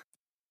chance.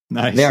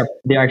 Nice.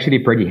 They're actually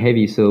pretty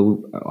heavy,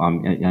 so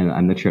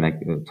I'm not sure,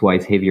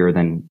 twice heavier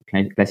than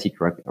classic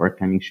rock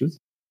climbing shoes.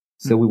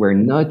 So we were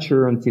not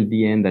sure until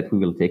the end that we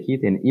will take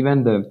it. And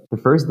even the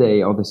first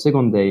day or the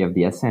second day of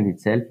the ascent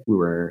itself, we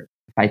were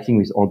fighting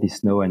with all this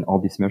snow and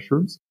all these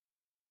mushrooms.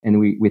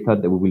 And we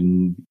thought that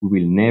we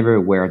will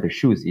never wear the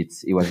shoes.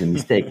 It was a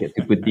mistake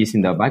to put this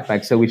in our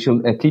backpack. So we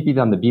should clip it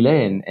on the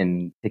belay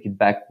and take it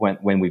back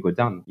when we go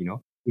down,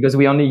 because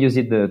we only use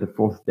it the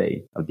 4th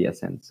day of the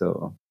ascent.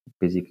 So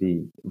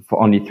basically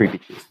for only 3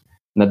 pitches.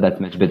 Not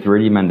that much, but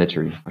really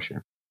mandatory for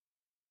sure.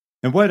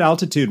 And what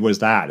altitude was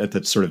that at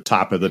the sort of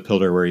top of the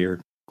pillar where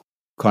you're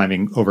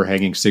climbing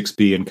overhanging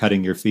 6B and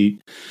cutting your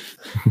feet?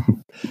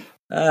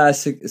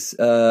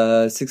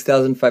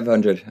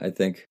 6,500, I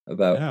think,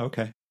 about. Yeah,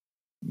 okay.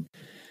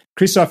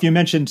 Christophe, you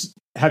mentioned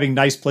having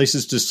nice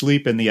places to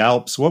sleep in the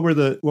Alps. What were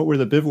the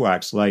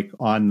bivouacs like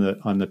on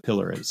the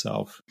pillar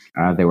itself?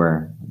 They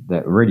were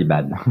really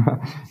bad.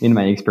 In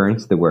my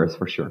experience, the worst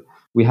for sure.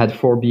 We had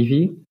 4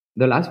 BV.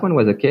 The last one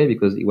was okay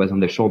because it was on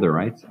the shoulder,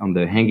 right? On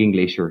the hanging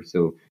glacier.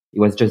 So it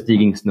was just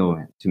digging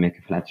snow to make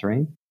a flat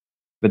terrain.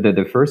 But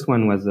the first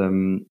one was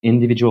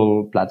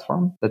individual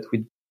platform that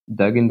we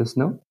dug in the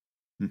snow.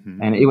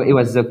 Mm-hmm. And it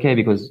was okay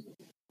because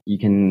you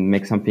can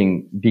make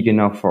something big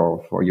enough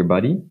for your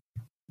body.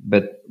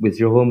 But with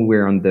Jérôme,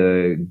 we're on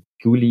the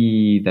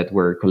gully that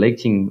were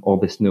collecting all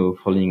the snow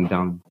falling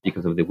down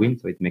because of the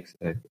wind. So it makes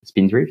a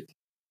spin drift.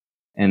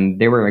 And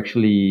they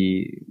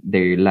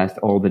last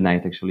all the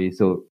night actually.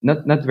 So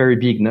not very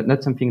big,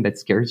 not something that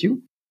scares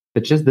you,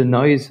 but just the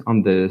noise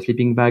on the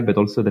sleeping bag, but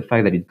also the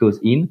fact that it goes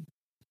in,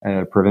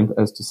 prevent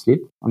us to sleep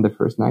on the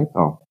first night.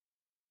 Oh,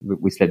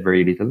 we slept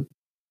very little.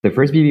 The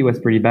first BB was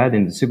pretty bad.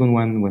 And the second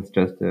one was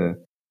just,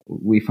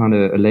 we found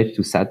a ledge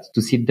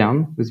to sit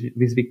down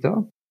with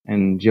Victor,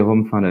 and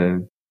Jérôme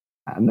found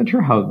I'm not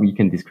sure how we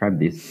can describe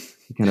this,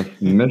 kind of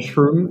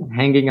mushroom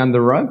hanging on the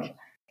rock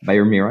by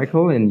a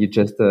miracle. And you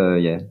just,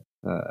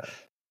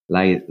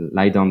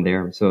 lie down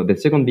there. So the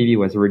second BB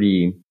was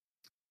really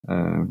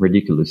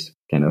ridiculous,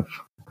 kind of.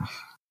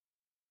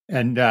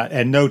 And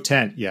no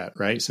tent yet,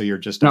 right? So you're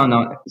just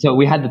no. So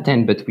we had the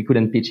tent, but we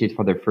couldn't pitch it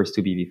for the first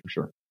 2 BB for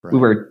sure. Right. We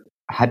were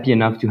happy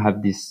enough to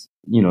have this,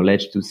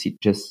 ledge to sit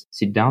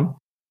down.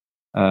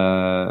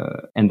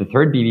 And the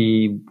third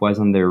BB was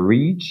on the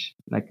ridge,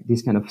 like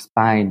this kind of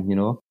spine,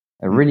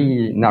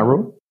 really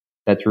narrow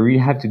that we really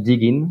have to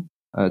dig in.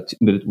 But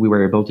we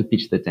were able to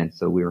pitch the tent.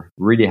 So we were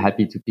really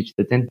happy to pitch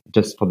the tent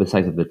just for the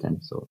size of the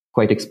tent. So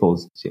quite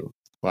exposed still.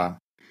 Wow.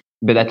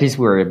 But at least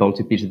we were able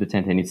to pitch the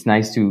tent, and it's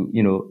nice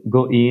to,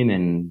 go in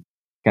and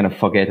kind of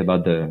forget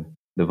about the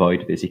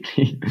void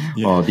basically,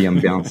 or the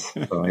ambiance.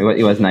 So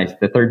it was nice.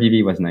 The third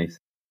BB was nice.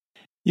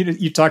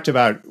 You talked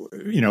about,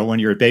 when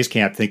you're at base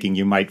camp thinking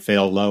you might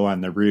fail low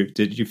on the route.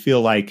 Did you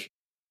feel like,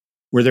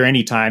 were there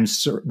any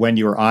times when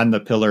you were on the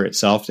pillar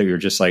itself that you were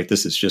just like,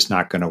 this is just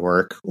not going to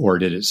work? Or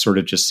did it sort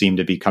of just seem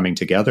to be coming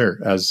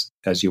together as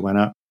you went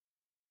up?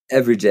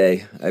 Every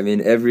day. I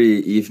mean, every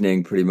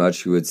evening, pretty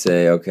much, we would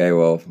say, okay,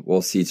 well,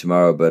 we'll see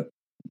tomorrow, but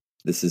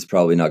this is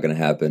probably not going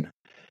to happen.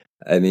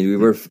 I mean,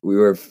 we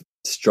were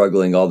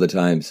struggling all the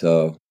time.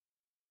 So,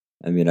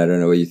 I mean, I don't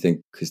know what you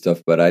think,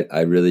 Christophe, but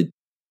I really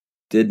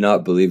did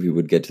not believe we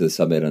would get to the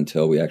summit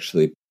until we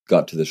actually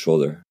got to the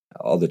shoulder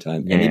all the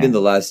time. Yeah. And even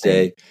the last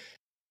day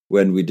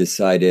when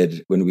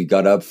we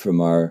got up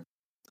from our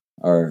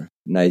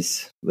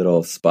nice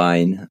little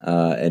spine,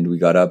 and we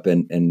got up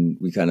and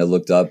we kind of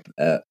looked up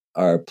at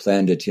our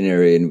planned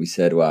itinerary and we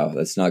said, wow,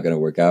 that's not going to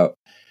work out.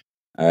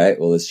 All right,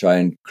 well, let's try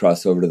and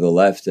cross over to the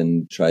left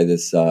and try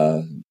this,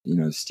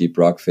 steep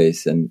rock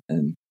face. And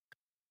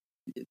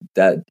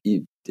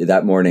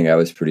that morning, I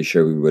was pretty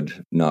sure we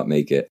would not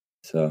make it.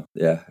 So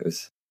yeah,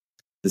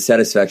 the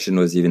satisfaction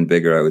was even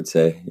bigger, I would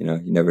say. You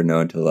never know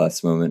until the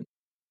last moment.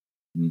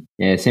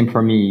 Yeah, same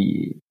for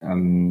me.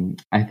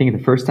 I think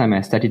the first time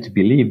I started to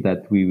believe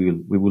that we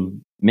will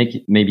make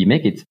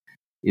it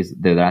is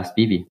the last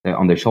BV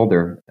on the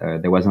shoulder.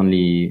 There was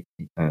only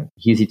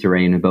easy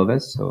terrain above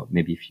us, so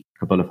maybe a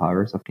couple of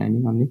hours of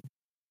climbing only,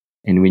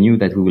 and we knew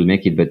that we will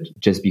make it. But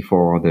just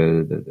before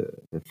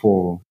the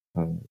 4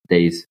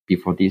 days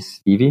before this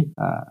BV,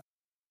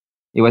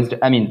 it was.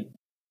 I mean,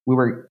 we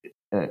were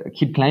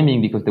keep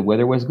climbing because the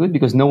weather was good.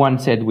 Because no one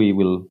said we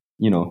will.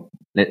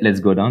 Let's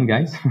go down,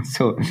 guys.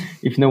 So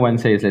if no one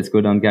says let's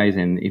go down, guys,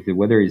 and if the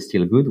weather is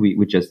still good,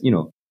 we just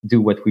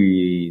do what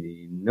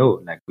we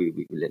know, like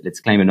let's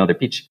climb another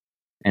pitch,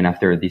 and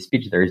after this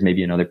pitch there is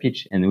maybe another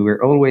pitch, and we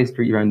were always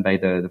driven by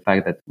the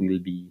fact that we will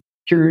be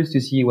curious to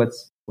see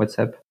what's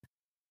up,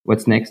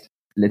 what's next.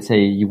 Let's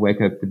say you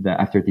wake up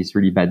after this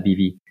really bad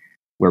BV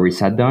where we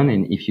sat down,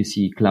 and if you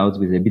see clouds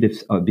with a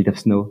bit of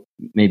snow,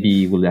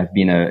 maybe it would have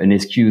been an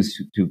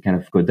excuse to kind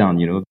of go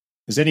down.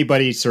 Does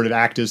anybody sort of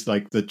act as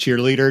like the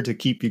cheerleader to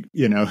keep you,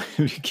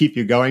 keep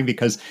you going?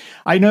 Because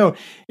I know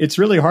it's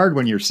really hard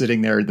when you're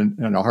sitting there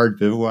in a hard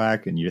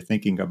bivouac and you're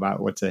thinking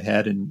about what's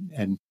ahead,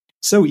 and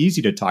so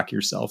easy to talk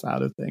yourself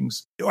out of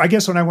things. I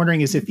guess what I'm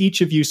wondering is if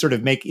each of you sort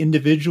of make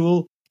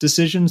individual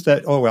decisions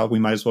that, oh, well, we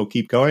might as well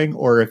keep going,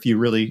 or if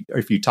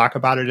you talk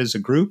about it as a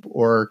group,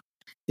 or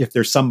if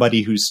there's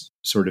somebody who's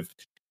sort of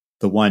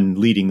the one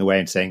leading the way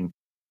and saying,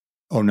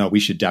 oh no, we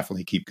should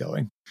definitely keep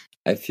going.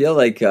 I feel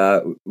like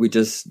we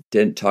just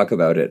didn't talk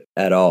about it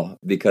at all,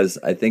 because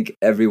I think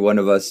every one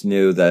of us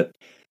knew that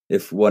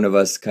if one of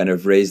us kind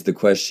of raised the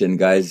question,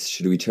 guys,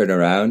 should we turn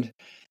around?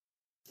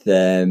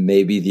 Then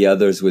maybe the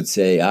others would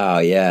say, oh,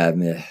 yeah,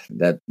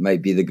 that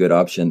might be the good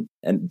option.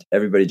 And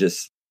everybody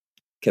just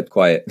kept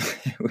quiet.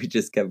 We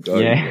just kept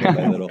going little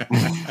by little.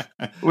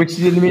 Which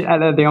didn't mean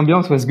the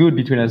ambiance was good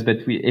between us, but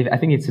I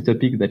think it's a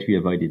topic that we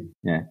avoided.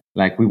 Yeah,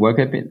 like we woke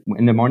up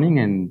in the morning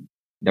and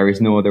there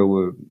is no other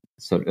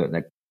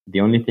like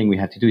the only thing we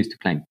had to do is to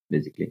climb,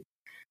 basically.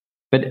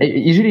 But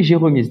usually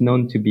Jérôme is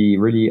known to be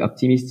really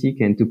optimistic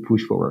and to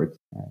push forward.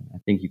 I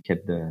think you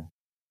kept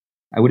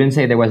I wouldn't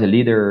say there was a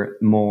leader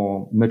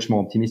much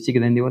more optimistic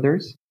than the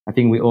others. I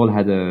think we all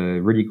had a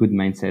really good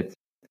mindset.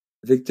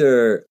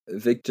 Victor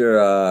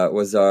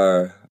was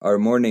our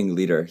morning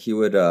leader. He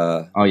would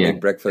make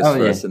breakfast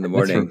for us in the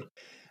morning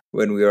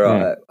when we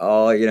were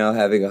all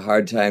having a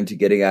hard time to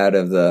getting out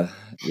of the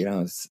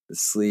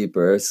sleep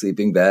or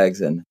sleeping bags,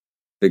 and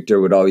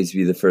Victor would always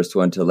be the first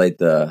one to light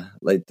the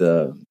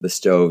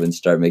stove and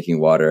start making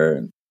water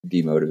and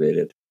be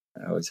motivated.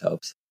 That always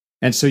helps.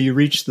 And so you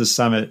reached the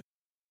summit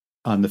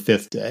on the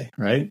 5th day,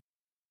 right?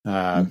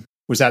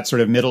 Was that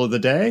sort of middle of the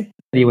day?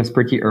 It was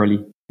pretty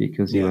early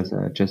because it was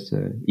just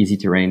easy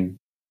terrain.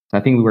 So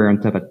I think we were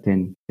on top at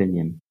 10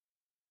 a.m.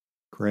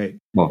 Great.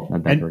 Well,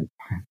 not that early.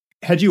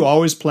 Had you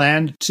always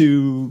planned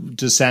to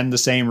descend the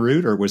same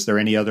route, or was there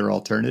any other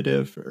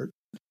alternative?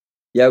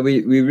 Yeah,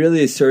 we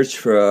really searched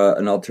for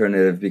an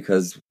alternative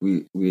because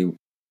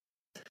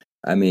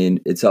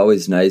it's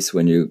always nice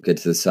when you get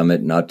to the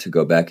summit not to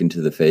go back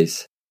into the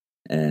face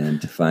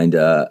and to find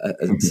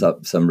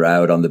some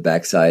route on the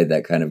backside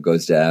that kind of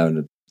goes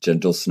down,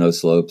 gentle snow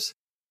slopes.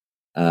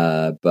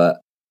 But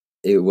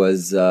it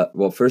was,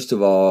 first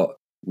of all,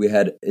 we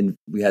had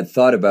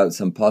thought about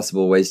some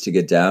possible ways to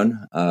get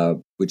down,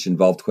 which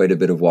involved quite a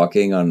bit of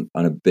walking on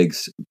a big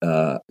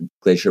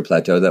glacier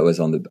plateau that was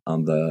on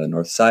the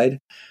north side.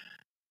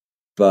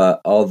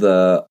 But all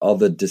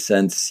the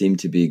descents seemed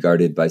to be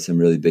guarded by some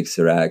really big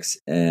seracs,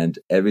 and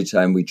every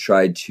time we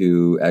tried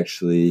to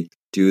actually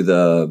do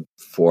the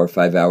 4 or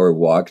 5 hour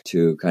walk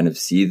to kind of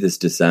see this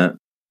descent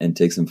and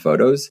take some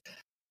photos,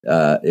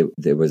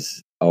 there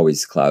was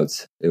always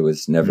clouds. It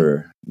was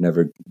never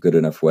good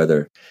enough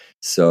weather.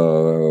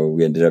 So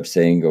we ended up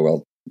saying, "Oh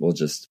well, we'll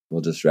just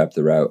wrap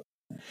the route."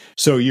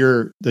 So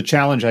the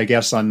challenge, I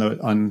guess,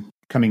 on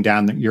coming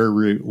down your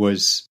route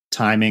was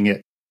timing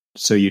it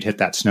so you'd hit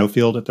that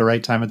snowfield at the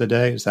right time of the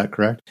day. Is that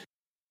correct?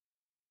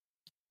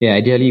 Yeah,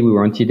 ideally we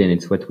wanted, and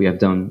it's what we have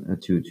done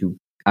to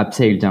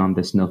abseil down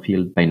the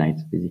snowfield by night,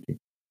 basically.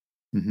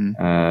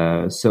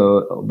 Mm-hmm.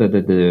 So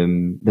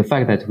the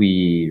fact that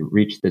we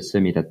reached the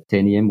summit at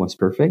 10 a.m. was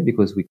perfect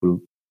because we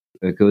could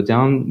go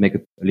down, make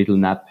a little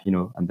nap,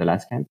 at the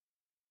last camp,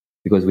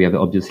 because we have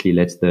obviously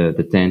left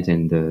the tent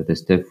and the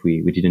stuff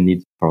we didn't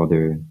need for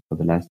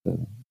the last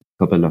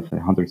couple of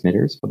 100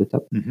 meters for the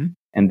top. Mm-hmm.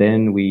 And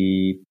then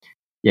we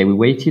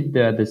waited.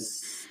 The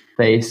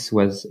face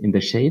was in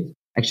the shade.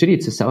 Actually,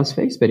 it's a south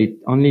face, but it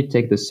only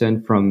takes the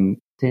sun from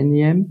 10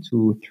 a.m.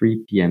 to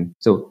 3 p.m.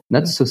 So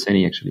not so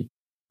sunny, actually,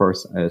 for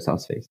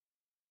south face.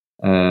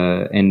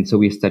 And so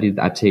we started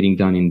abseiling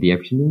down in the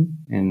afternoon.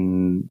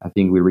 And I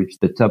think we reached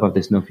the top of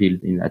the snowfield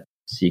at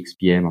 6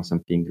 p.m. or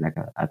something like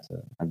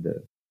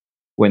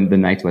when the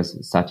night was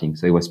starting.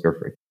 So it was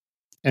perfect.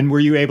 And were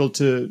you able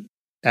to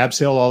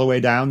abseil all the way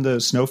down the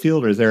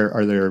snowfield,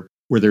 or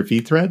were there V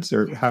threads,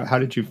 or how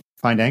did you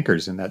find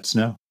anchors in that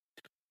snow?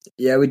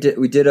 Yeah, we did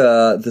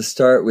the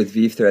start with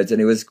V threads,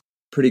 and it was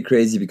pretty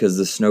crazy because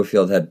the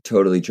snowfield had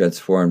totally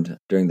transformed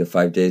during the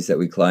 5 days that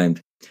we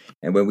climbed.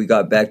 And when we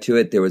got back to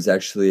it, there was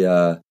actually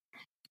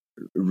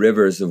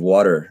rivers of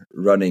water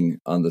running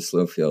on the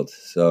snowfield.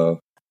 So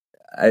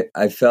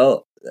I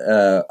felt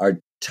our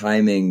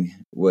timing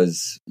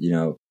was,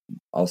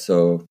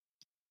 also,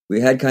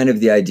 we had kind of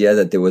the idea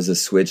that there was a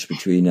switch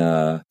between,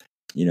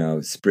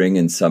 spring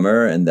and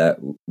summer, and that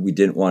we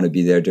didn't want to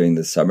be there during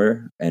the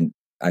summer. And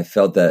I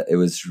felt that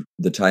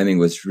the timing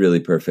was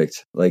really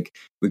perfect. Like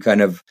we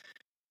kind of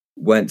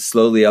went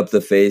slowly up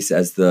the face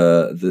as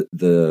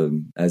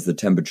the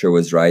temperature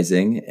was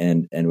rising,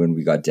 and when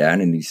we got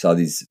down and we saw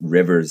these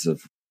rivers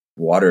of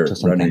water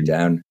running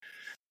down,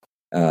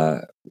 we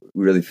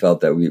really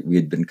felt that we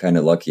had been kind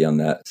of lucky on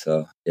that.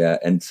 So yeah,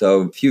 and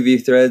so a few V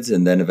threads,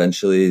 and then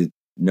eventually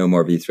no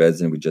more V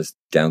threads, and we just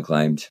down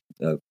climbed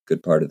a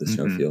good part of the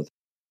snowfield.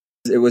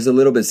 It was a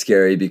little bit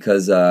scary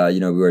because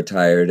we were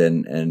tired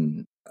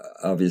and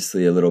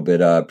obviously a little bit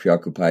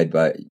preoccupied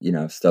by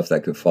stuff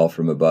that could fall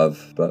from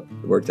above, but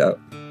it worked out.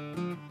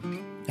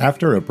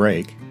 After a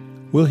break,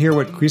 we'll hear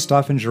what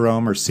Christophe and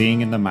Jérôme are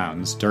seeing in the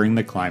mountains during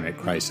the climate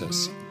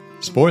crisis.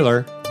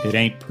 Spoiler, it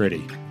ain't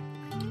pretty.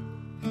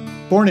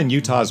 Born in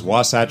Utah's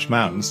Wasatch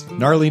Mountains,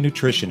 Gnarly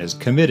Nutrition is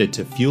committed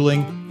to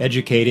fueling,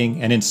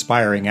 educating, and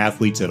inspiring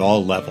athletes at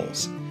all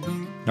levels.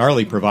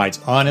 Gnarly provides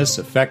honest,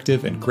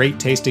 effective, and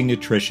great-tasting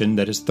nutrition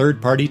that is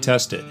third-party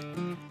tested.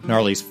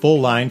 Gnarly's full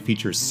line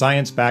features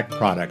science-backed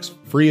products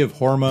free of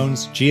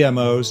hormones,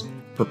 GMOs,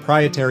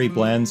 proprietary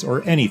blends,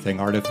 or anything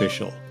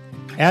artificial.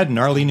 Add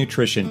Gnarly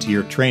Nutrition to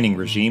your training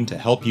regime to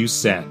help you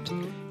send.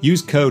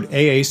 Use code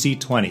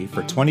AAC20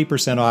 for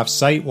 20% off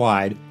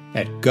site-wide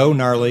at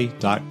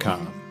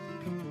gognarly.com.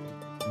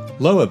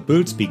 Lowa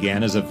Boots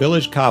began as a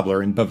village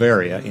cobbler in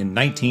Bavaria in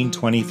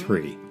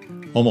 1923.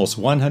 Almost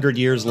 100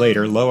 years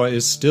later, Lowa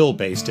is still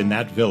based in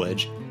that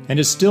village and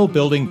is still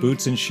building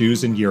boots and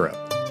shoes in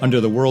Europe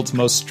under the world's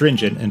most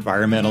stringent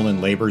environmental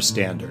and labor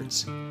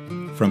standards.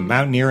 From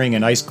mountaineering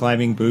and ice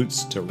climbing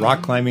boots to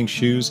rock climbing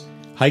shoes,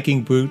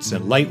 hiking boots,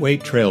 and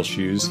lightweight trail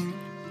shoes,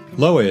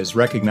 Lowa is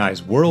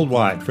recognized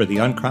worldwide for the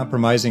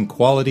uncompromising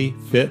quality,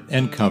 fit,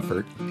 and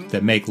comfort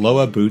that make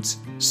Lowa boots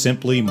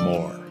simply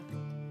more.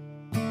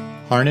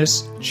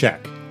 Harness?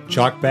 Check.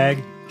 Chalk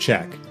bag?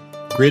 Check.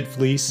 Grid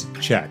fleece?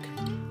 Check.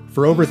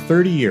 For over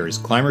 30 years,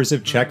 climbers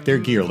have checked their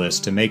gear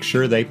list to make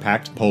sure they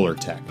packed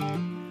Polartec.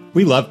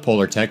 We love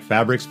Polartec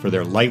fabrics for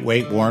their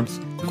lightweight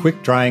warmth,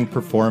 quick-drying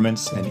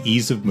performance, and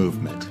ease of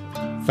movement.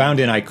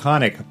 Found in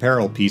iconic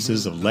apparel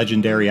pieces of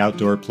legendary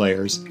outdoor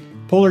players,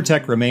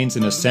 Polartec remains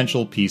an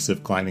essential piece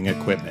of climbing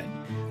equipment.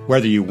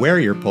 Whether you wear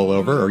your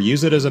pullover or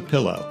use it as a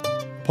pillow,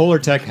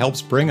 Polartec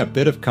helps bring a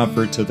bit of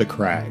comfort to the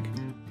crag.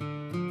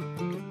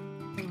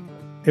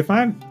 If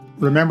I'm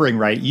remembering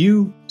right,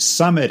 you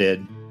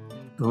summited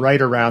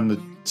right around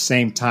the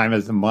same time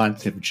as the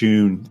month of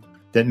June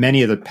that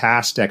many of the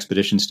past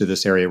expeditions to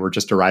this area were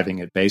just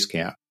arriving at base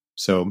camp.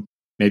 So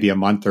maybe a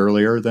month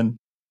earlier than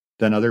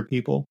other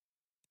people.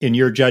 In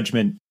your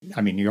judgment,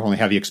 I mean, you only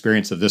have the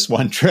experience of this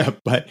one trip,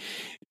 but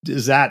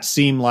does that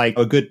seem like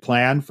a good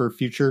plan for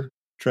future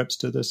trips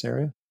to this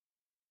area?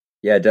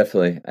 Yeah,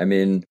 definitely. I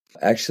mean,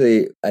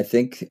 actually, I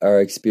think our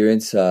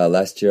experience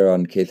last year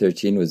on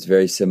K13 was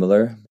very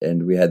similar.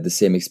 And we had the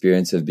same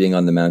experience of being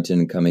on the mountain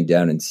and coming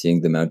down and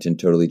seeing the mountain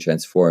totally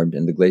transformed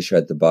and the glacier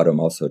at the bottom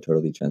also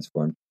totally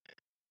transformed.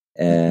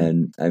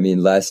 And I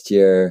mean, last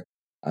year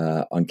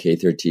on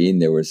K13,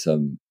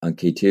 on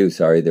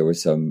K2, there were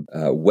some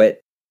wet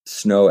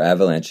snow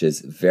avalanches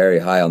very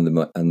high on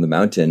the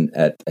mountain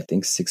at, I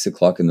think,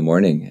 6:00 in the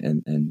morning.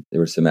 And there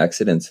were some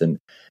accidents. And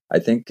I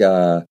think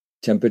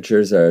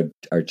temperatures are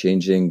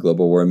changing,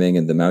 global warming,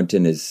 and the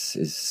mountain is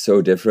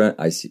so different.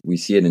 We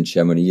see it in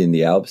Chamonix in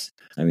the Alps.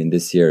 I mean,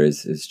 this year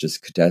is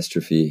just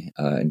catastrophe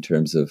in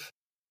terms of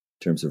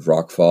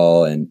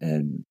rockfall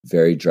and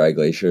very dry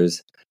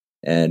glaciers.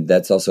 And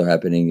that's also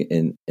happening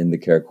in the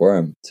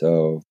Karakoram.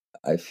 So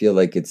I feel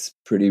like it's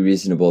pretty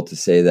reasonable to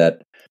say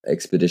that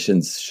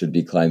expeditions should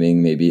be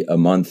climbing maybe a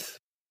month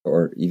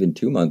or even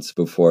 2 months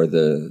before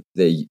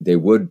they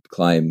would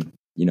climb,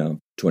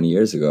 20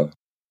 years ago.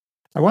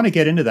 I want to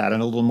get into that in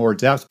a little more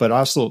depth, but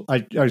also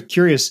I'm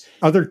curious,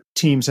 other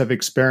teams have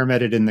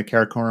experimented in the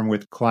Karakoram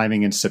with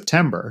climbing in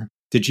September.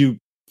 Did you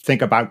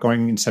think about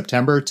going in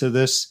September to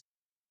this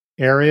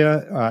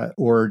area,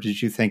 or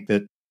did you think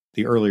that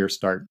the earlier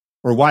start,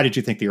 or why did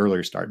you think the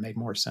earlier start made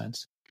more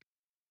sense?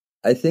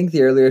 I think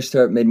the earlier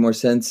start made more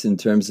sense in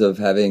terms of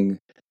having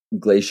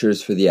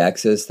glaciers for the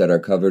access that are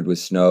covered with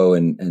snow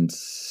and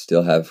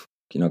still have,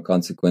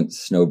 consequent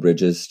snow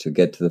bridges to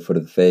get to the foot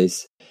of the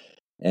face.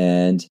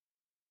 And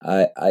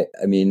I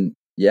mean,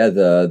 yeah,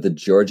 the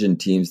Georgian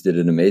teams did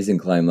an amazing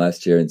climb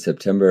last year in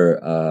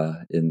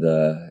September in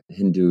the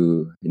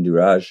Hindu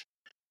Raj.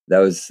 That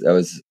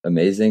was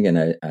amazing,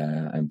 and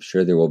I'm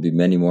sure there will be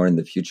many more in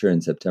the future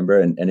in September.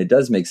 And it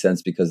does make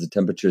sense because the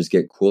temperatures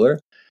get cooler,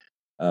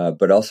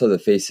 but also the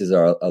faces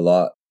are a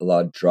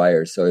lot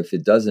drier. So if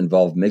it does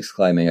involve mixed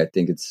climbing, I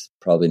think it's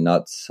probably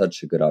not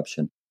such a good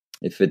option.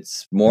 If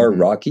it's more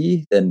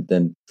rocky,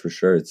 then for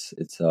sure it's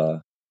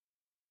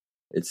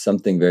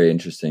something very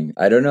interesting.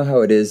 I don't know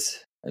how it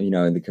is, in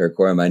the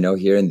Karakoram. I know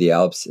here in the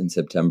Alps in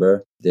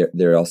September,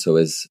 there also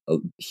is a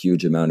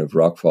huge amount of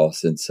rockfall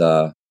since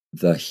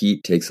the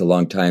heat takes a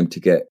long time to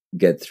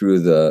get through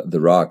the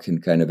rock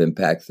and kind of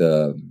impact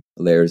the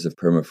layers of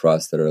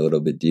permafrost that are a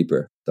little bit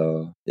deeper.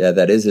 So yeah,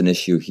 that is an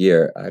issue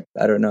here.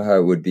 I don't know how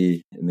it would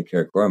be in the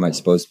Karakoram. I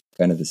suppose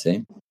kind of the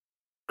same.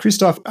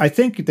 Christophe, I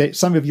think that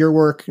some of your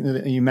work,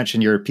 you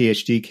mentioned you're a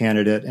PhD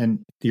candidate, and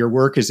your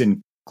work is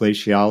in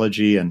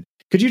glaciology. And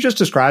could you just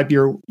describe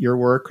your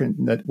work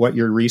and what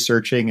you're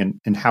researching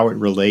and how it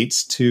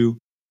relates to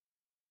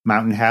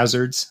mountain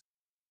hazards?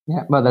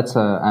 Yeah, well, that's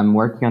I'm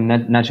working on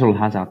natural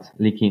hazards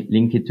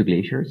linked to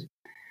glaciers,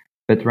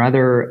 but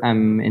rather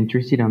I'm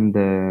interested on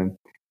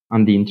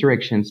the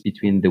interactions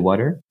between the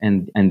water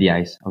and the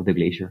ice of the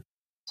glacier.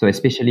 So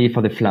especially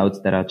for the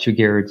floods that are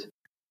triggered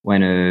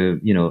when a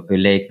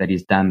lake that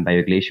is dammed by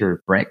a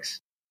glacier breaks,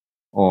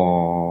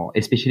 or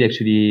especially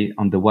actually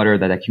on the water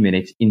that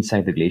accumulates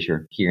inside the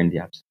glacier here in the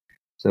Alps.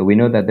 So we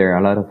know that there are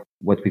a lot of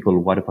what we call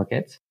water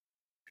pockets,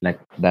 like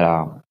that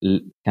are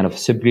kind of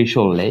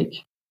subglacial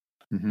lake.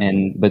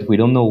 But we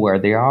don't know where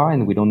they are,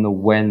 and we don't know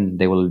when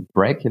they will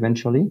break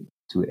eventually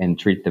and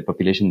treat the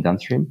population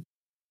downstream.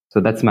 So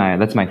that's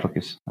my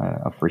focus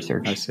of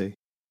research. I see.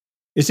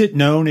 Is it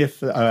known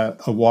if a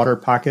water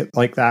pocket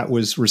like that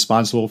was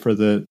responsible for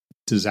the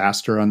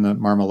disaster on the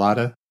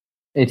Marmolada?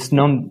 It's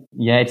known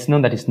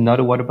that it's not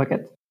a water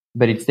pocket,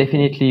 but it's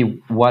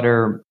definitely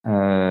water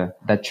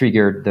that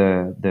triggered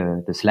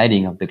the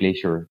sliding of the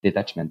glacier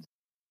detachment.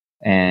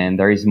 And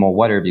there is more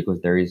water because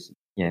there is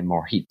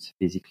more heat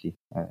basically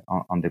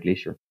on the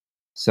glacier.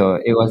 So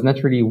it was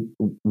not really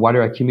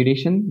water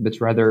accumulation, but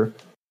rather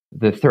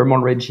the thermal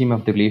regime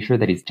of the glacier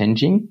that is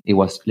changing. It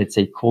was, let's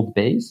say, cold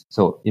base.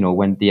 So,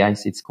 when the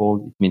ice is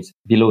cold, it means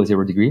below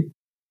 0 degree.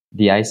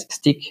 The ice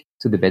stick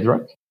to the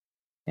bedrock.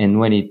 And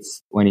when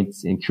it's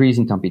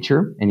increasing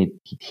temperature and it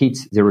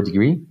hits 0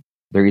 degree,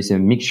 there is a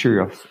mixture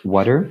of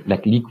water,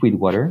 like liquid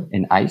water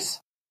and ice.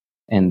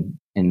 And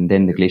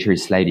then the glacier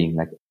is sliding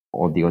like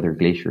all the other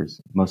glaciers,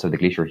 most of the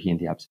glacier here in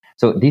the Alps.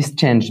 So this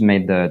change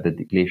made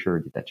the glacier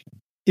detachment.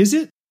 Is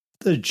it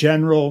the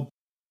general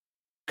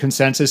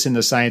consensus in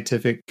the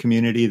scientific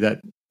community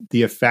that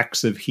the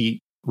effects of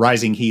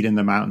rising heat in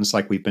the mountains,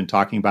 like we've been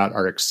talking about,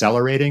 are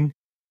accelerating?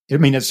 I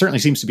mean, it certainly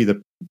seems to be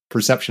the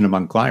perception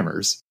among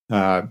climbers.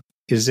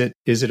 Is it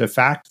a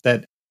fact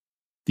that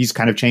these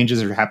kind of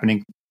changes are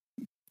happening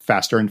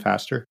faster and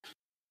faster?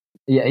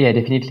 Yeah,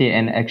 definitely.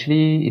 And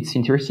actually, it's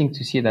interesting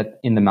to see that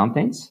in the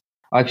mountains,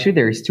 actually,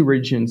 there is 2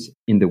 regions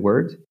in the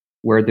world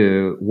where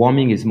the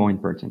warming is more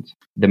important.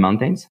 The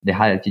mountains, the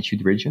high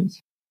altitude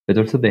regions, but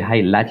also the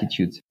high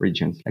latitude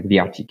regions, like the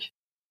Arctic.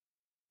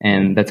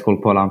 And that's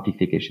called polar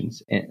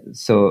amplifications. And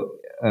so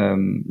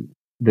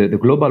the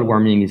global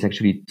warming is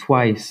actually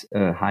twice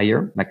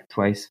higher, like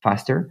twice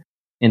faster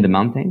in the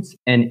mountains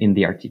and in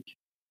the Arctic.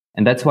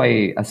 And that's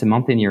why, as a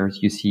mountaineer,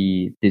 you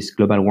see this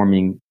global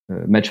warming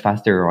much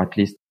faster, or at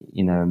least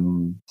in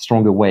a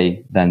stronger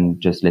way than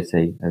just, let's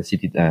say,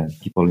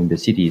 people in the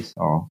cities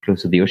or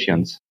close to the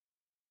oceans.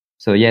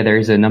 So yeah, there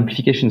is an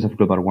amplification of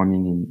global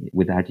warming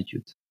with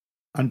altitude.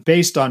 And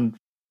based on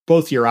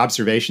both your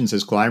observations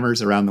as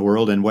climbers around the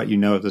world and what you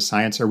know of the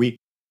science, do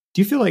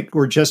you feel like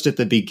we're just at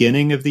the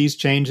beginning of these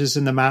changes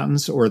in the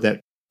mountains, or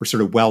that we're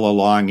sort of well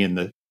along in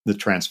the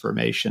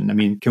transformation? I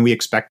mean, can we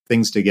expect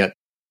things to get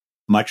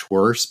much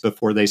worse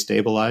before they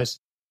stabilize?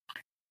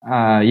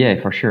 Yeah,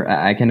 for sure.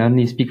 I can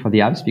only speak for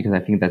the Alps because I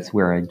think that's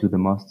where I do the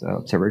most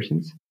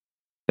observations.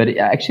 But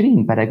actually,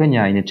 in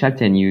Patagonia, in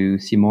Echalten, you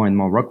see more and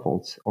more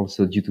rockfalls,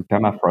 also due to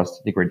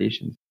permafrost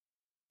degradation.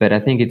 But I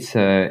think it's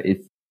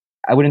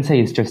I wouldn't say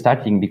it's just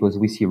starting, because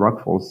we see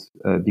rockfalls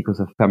because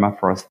of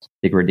permafrost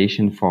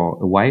degradation for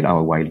a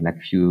while, like a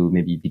few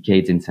maybe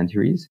decades and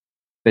centuries.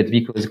 But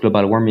because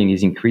global warming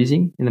is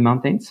increasing in the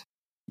mountains,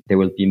 there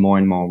will be more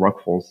and more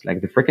rockfalls.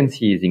 Like the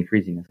frequency is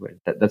increasing as well.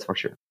 That's for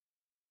sure.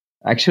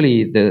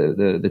 Actually,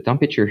 the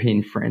temperature here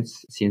in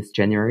France since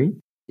January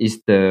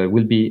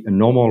will be a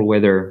normal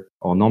weather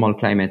or normal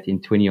climate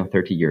in 20 or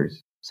 30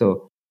 years.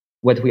 So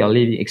what we are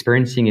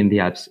experiencing in the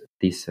Alps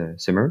this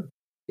summer,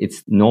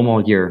 it's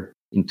normal year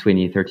in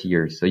 20, 30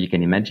 years. So you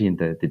can imagine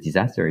the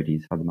disaster it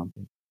is for the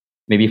mountain.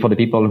 Maybe for the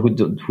people who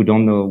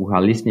don't know, who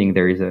are listening,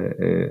 there is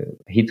a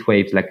heat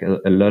waves, like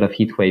a lot of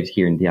heat waves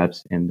here in the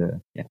Alps,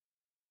 and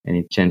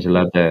it changed a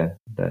lot the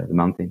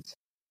mountains.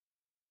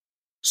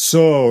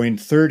 So in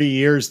 30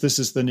 years, this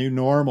is the new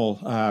normal.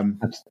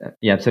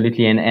 Yeah,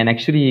 absolutely. And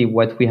actually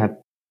what we have,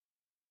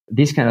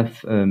 this kind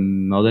of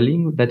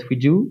modeling that we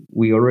do,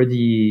 we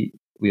already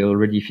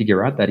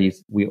figure out that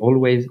is,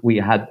 we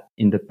had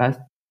in the past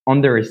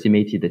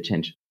underestimated the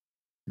change.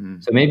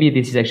 So maybe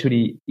this is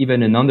actually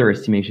even an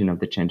underestimation of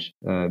the change,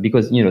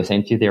 because,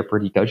 scientists, they are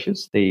pretty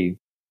cautious. They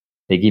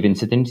give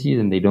uncertainties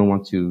and they don't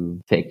want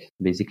to fake,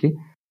 basically.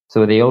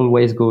 So they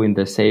always go in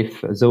the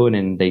safe zone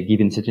and they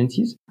give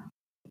uncertainties.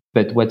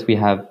 But what we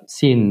have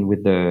seen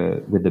with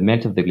the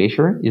melt of the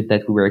glacier is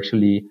that we were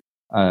actually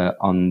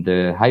on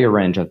the higher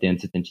range of the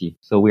uncertainty.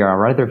 So we are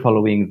rather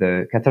following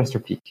the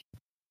catastrophic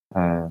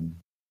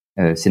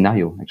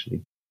scenario,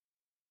 actually.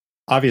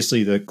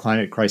 Obviously, the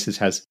climate crisis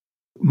has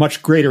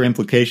much greater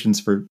implications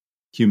for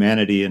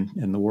humanity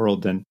and the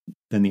world than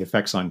the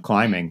effects on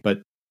climbing.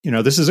 But,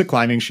 this is a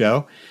climbing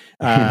show.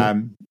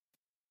 And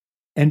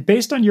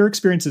based on your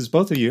experiences,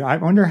 both of you, I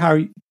wonder how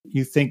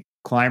you think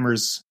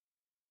climbers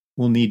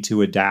will need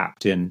to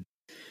adapt in,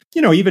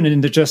 even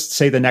into just,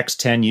 say, the next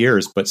 10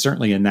 years, but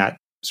certainly in that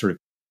sort of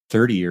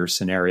 30-year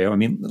scenario. I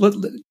mean, let's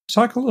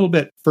talk a little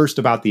bit first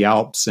about the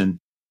Alps and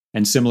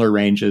similar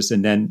ranges,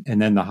 and then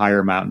the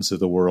higher mountains of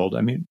the world.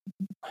 I mean,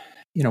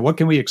 what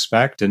can we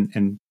expect,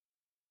 and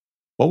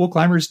what will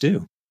climbers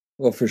do?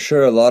 Well, for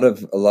sure, a lot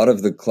of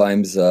the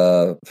climbs,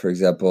 for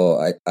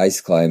example, ice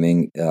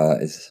climbing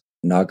is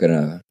not going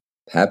to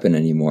happen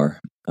anymore.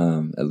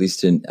 At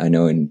least I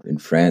know in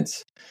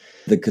France,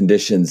 the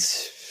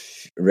conditions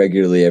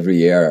regularly every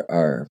year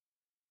are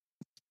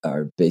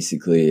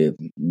basically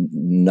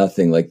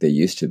nothing like they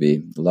used to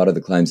be. A lot of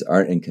the climbs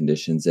aren't in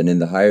conditions, and in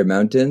the higher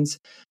mountains,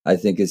 I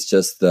think it's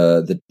just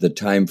the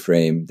time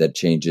frame that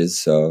changes.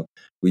 So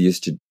we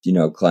used to,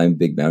 climb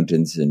big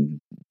mountains in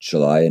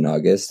July and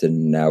August,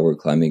 and now we're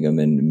climbing them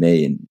in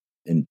May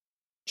and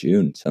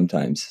June,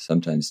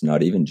 sometimes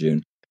not even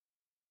June.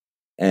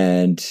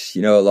 And,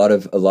 a lot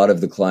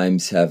of the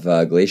climbs have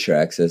glacier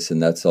access, and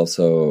that's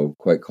also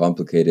quite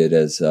complicated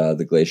as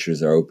the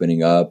glaciers are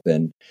opening up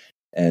and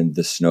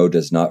the snow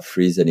does not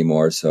freeze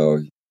anymore. So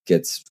it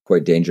gets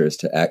quite dangerous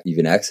to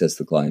even access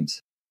the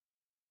climbs.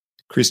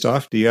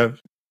 Christophe, do you have?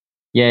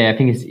 Yeah, I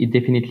think it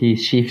definitely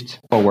shifts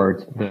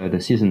forward the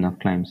season of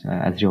climbs.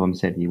 As Jérôme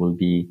said, it will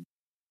be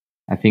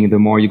I think the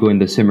more you go in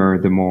the summer,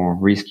 the more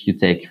risk you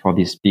take for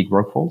these big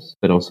rockfalls,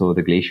 but also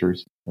the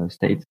glaciers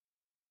state.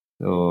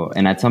 So,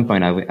 and at some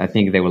point, I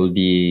think there will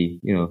be,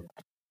 you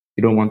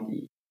don't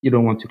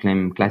want to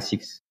climb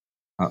classics.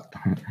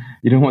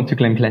 You don't want to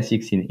climb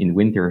classics in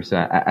winter. So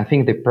I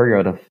think the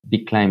period of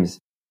big climbs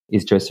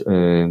is just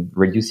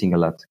reducing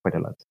quite a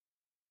lot.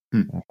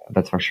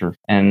 That's for sure.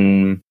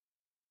 And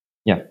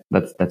yeah,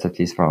 that's at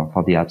least for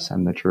the Alps.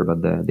 I'm not sure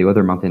about the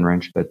other mountain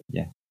range, but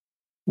yeah.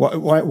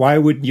 Why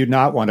would you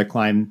not want to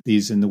climb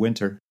these in the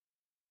winter,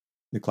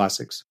 the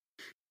classics?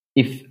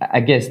 I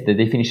guess the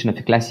definition of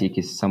a classic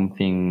is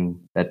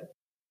something that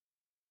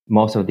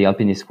most of the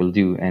alpinists will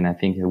do, and I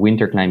think a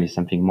winter climb is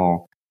something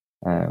more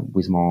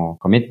with more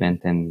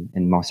commitment and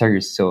more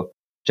serious. So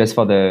just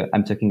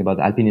I'm talking about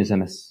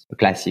alpinism as a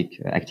classic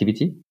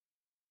activity,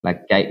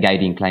 like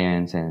guiding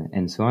clients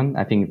and so on.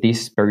 I think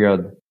this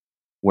period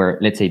where,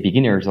 let's say,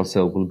 beginners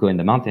also will go in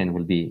the mountain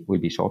will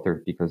be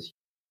shorter because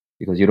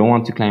you don't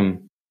want to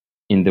climb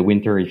in the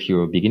winter if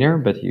you're a beginner,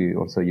 but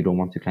you don't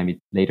want to climb it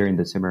later in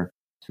the summer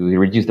to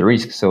reduce the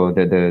risk. So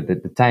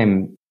the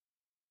time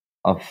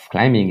of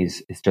climbing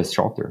is just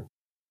shorter.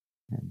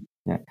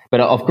 Yeah, but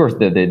of course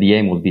the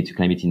aim will be to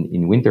climb it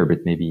in winter,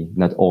 but maybe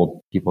not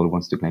all people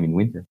wants to climb in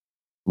winter.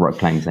 Rock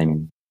climbs,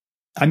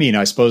 I mean.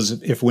 I suppose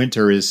if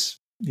winter is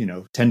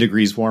 10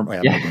 degrees warm,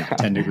 maybe not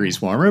 10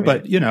 degrees warmer,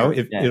 but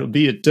it'll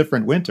be a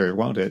different winter,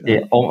 won't it? Yeah,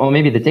 or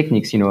maybe the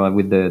techniques,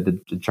 with the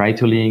dry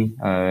tooling,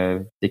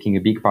 taking a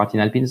big part in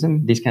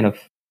alpinism. This kind of,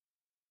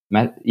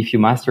 if you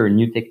master a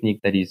new technique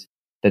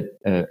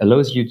that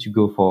allows you to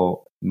go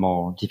for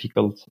more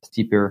difficult,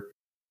 steeper,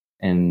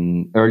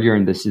 and earlier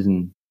in the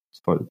season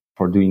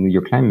for doing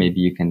your climb, maybe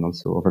you can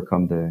also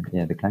overcome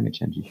the climate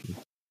change issue.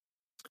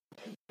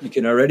 You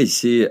can already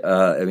see,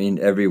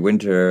 every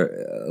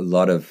winter, a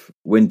lot of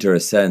winter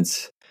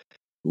ascents,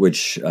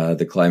 which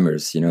the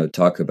climbers,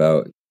 talk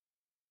about,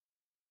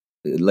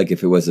 like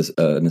if it was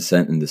an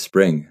ascent in the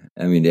spring.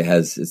 I mean,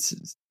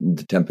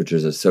 the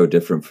temperatures are so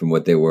different from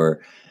what they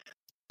were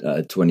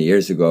 20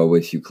 years ago.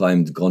 If you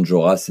climbed Grand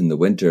Joras in the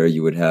winter,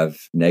 you would have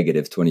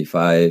negative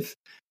 25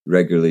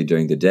 regularly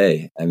during the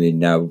day. I mean,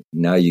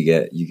 now you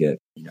get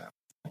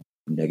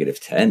negative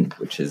 10,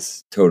 which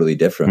is totally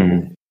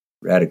different.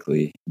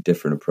 Radically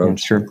different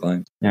approach to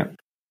climb. Yeah.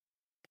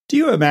 Do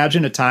you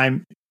imagine a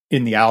time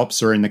in the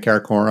Alps or in the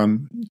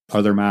Karakoram,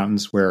 other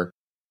mountains, where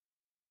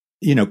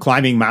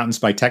climbing mountains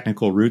by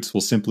technical routes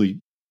will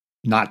simply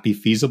not be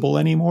feasible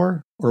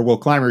anymore? Or will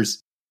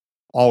climbers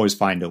always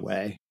find a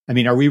way? I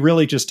mean, are we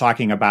really just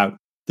talking about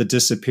the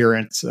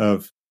disappearance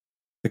of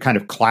the kind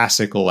of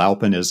classical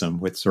alpinism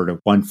with sort of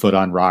 1 foot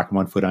on rock,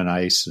 1 foot on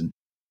ice, and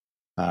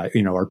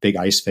our big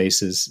ice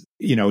faces?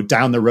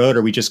 Down the road,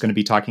 are we just going to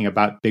be talking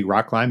about big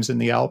rock climbs in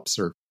the Alps,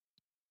 or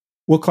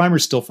will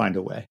climbers still find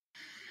a way?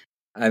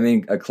 I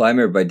mean, a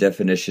climber by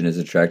definition is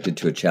attracted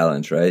to a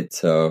challenge, right?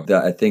 So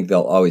I think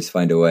they'll always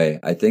find a way.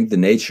 I think the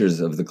natures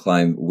of the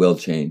climb will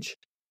change.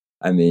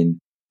 I mean,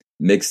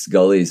 mixed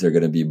gullies are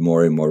going to be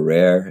more and more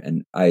rare,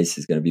 and ice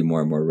is going to be more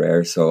and more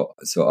rare. So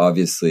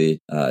obviously,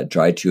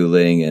 dry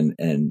tooling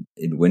and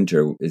in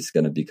winter is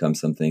going to become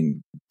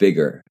something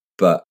bigger.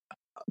 But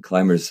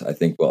climbers, I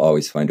think, will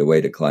always find a way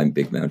to climb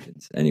big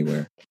mountains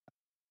anywhere.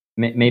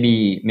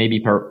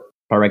 Maybe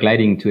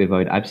paragliding to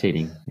avoid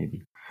abseiling,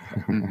 maybe.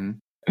 Mm-hmm.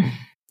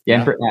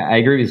 Yeah, I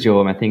agree with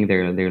Jérôme. I think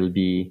there will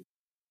be.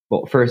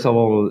 Well, first of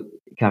all,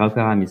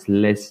 Karakoram is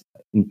less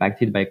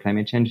impacted by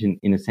climate change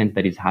in a sense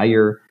that it's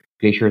higher.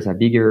 Glaciers are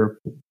bigger.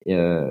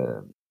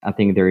 I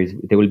think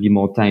there will be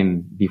more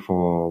time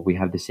before we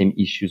have the same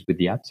issues with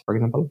the Alps, for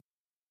example.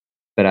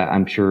 But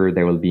I'm sure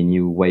there will be a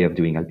new way of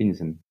doing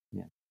alpinism.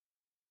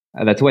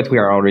 That's what we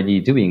are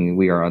already doing.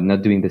 We are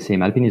not doing the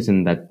same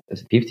alpinism that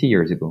 50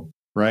 years ago.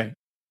 Right.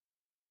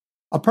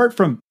 Apart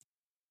from,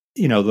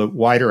 the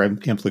wider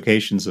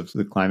implications of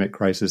the climate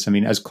crisis, I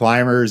mean, as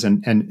climbers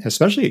and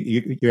especially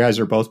you guys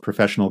are both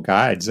professional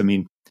guides. I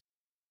mean,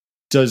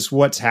 does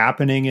what's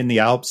happening in the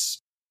Alps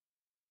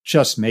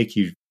just make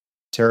you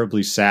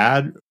terribly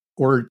sad?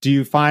 Or do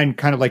you find,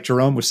 kind of like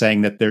Jérôme was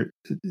saying,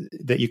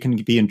 that you can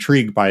be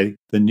intrigued by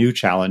the new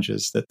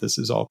challenges that this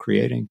is all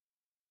creating?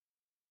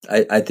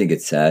 I think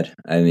it's sad.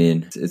 I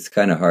mean, it's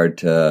kind of hard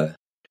to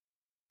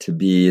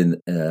be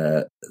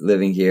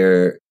living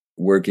here,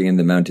 working in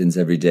the mountains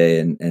every day,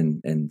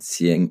 and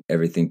seeing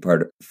everything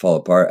fall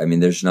apart. I mean,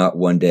 there's not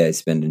one day I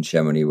spend in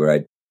Chamonix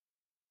where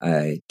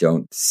I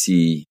don't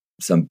see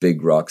some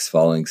big rocks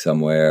falling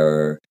somewhere,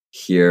 or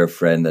hear a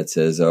friend that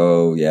says,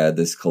 "Oh yeah,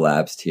 this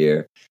collapsed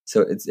here."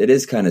 So it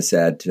is kind of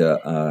sad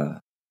to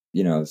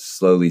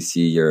slowly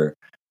see your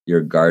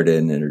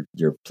garden and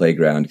your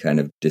playground kind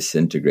of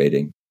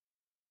disintegrating.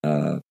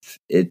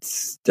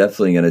 It's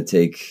definitely going to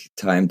take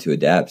time to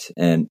adapt.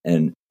 And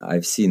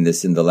I've seen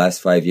this in the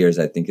last 5 years.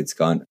 I think it's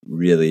gone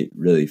really,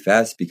 really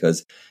fast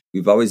because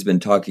we've always been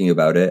talking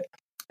about it,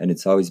 and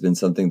it's always been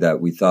something that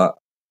we thought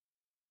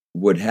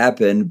would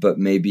happen, but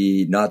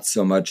maybe not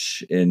so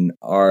much in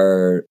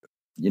our,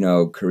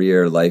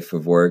 career life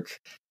of work,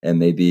 and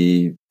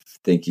maybe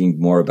thinking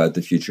more about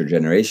the future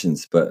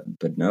generations, but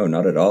no,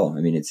 not at all.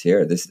 I mean, it's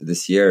here.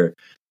 This year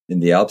in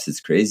the Alps,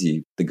 it's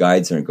crazy. The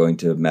guides aren't going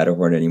to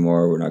Matterhorn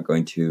anymore. We're not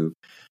going to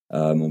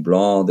Mont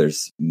Blanc.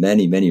 There's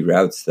many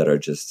routes that are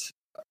just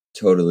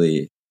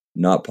totally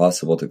not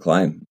possible to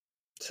climb.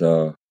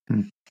 So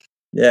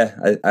yeah,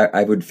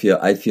 I'd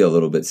feel a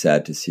little bit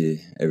sad to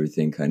see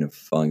everything kind of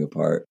falling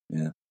apart.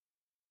 Yeah.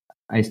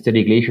 I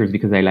study glaciers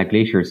because I like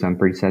glaciers. So I'm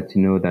pretty sad to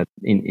know that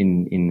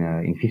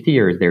in 50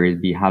 years there will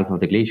be half of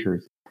the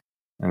glaciers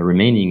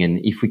remaining. And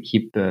if we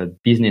keep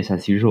business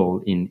as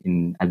usual,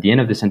 at the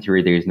end of the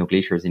century there is no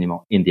glaciers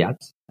anymore in the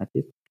Alps, at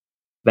least.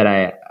 But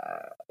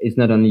it's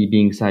not only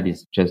being sad;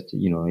 it's just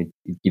it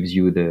gives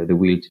you the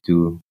will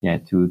to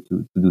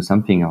do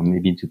something, or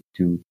maybe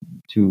to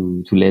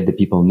let the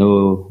people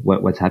know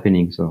what's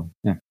happening. So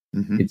yeah,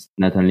 It's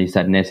not only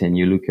sadness, and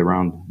you look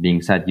around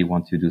being sad. You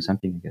want to do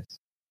something, I guess.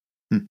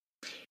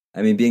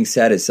 I mean, being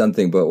sad is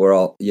something, but we're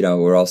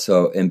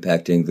also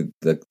impacting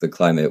the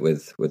climate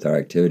with our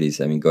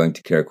activities. I mean, going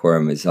to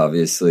Karakoram is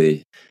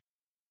obviously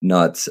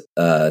not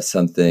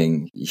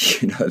something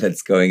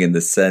that's going in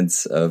the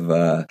sense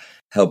of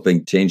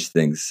helping change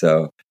things.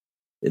 So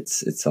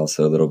it's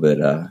also a little bit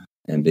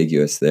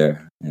ambiguous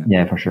there.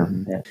 Yeah, for sure.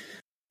 Yeah.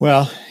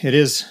 Well, it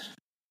is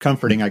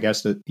comforting, I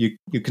guess, that you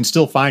can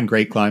still find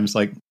great climbs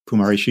like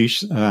Pumari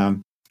Chhish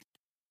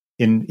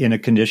in a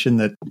condition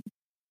that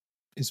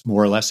is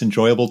more or less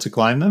enjoyable to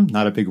climb them,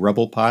 not a big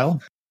rubble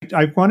pile.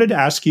 I wanted to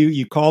ask you,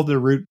 you called the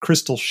route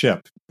Crystal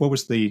Ship. What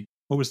was the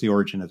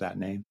origin of that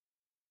name?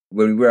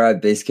 When we were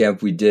at base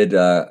camp, we did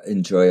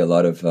enjoy a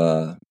lot of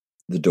the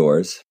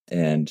Doors,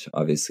 and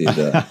obviously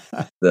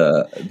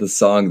the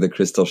song "The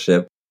Crystal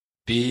Ship."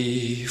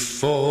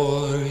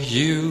 Before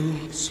you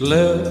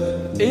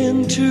slip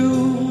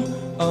into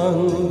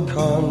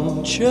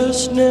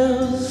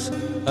unconsciousness,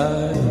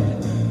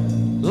 I'd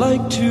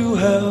like to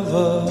have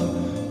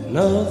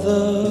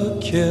another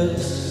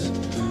kiss.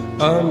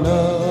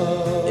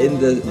 In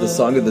the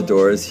song of the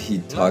Doors, he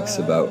talks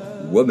about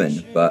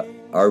woman, but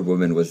our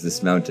woman was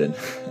this mountain.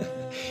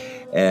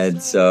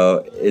 And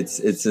so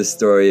it's a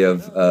story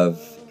of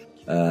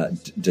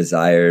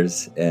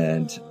desires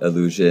and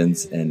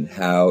illusions, and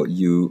how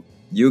you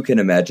can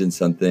imagine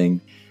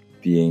something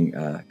being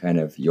kind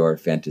of your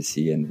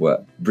fantasy, and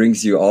what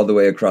brings you all the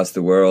way across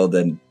the world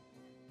and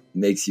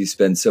makes you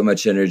spend so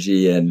much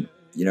energy and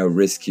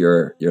risk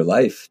your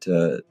life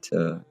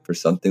for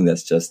something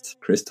that's just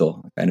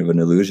crystal, kind of an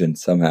illusion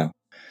somehow.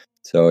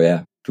 So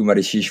yeah,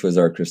 Pumari Chhish was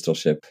our crystal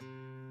ship.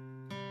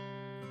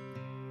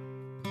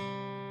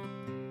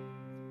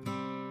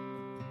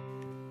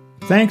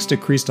 Thanks to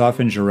Christophe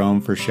and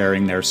Jérôme for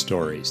sharing their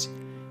stories.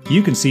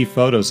 You can see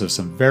photos of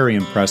some very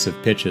impressive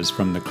pitches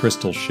from the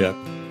Crystal Ship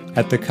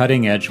at the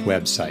Cutting Edge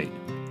website.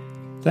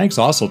 Thanks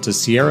also to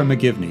Sierra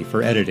McGivney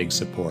for editing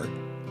support.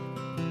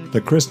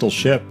 The Crystal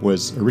Ship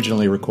was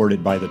originally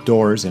recorded by The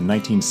Doors in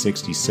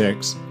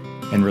 1966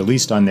 and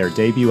released on their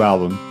debut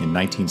album in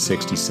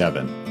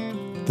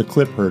 1967. The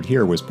clip heard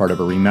here was part of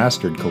a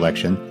remastered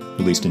collection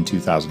released in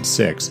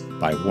 2006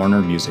 by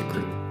Warner Music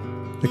Group.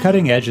 The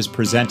Cutting Edge is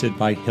presented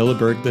by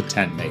Hilleberg the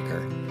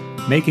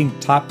Tentmaker, making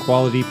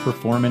top-quality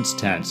performance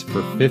tents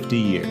for 50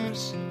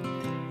 years.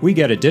 We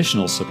get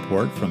additional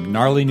support from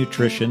Gnarly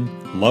Nutrition,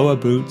 Lowa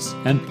Boots,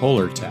 and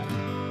Polartec.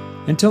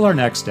 Until our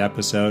next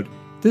episode,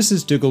 this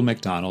is Dougald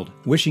MacDonald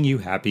wishing you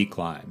happy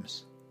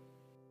climbs.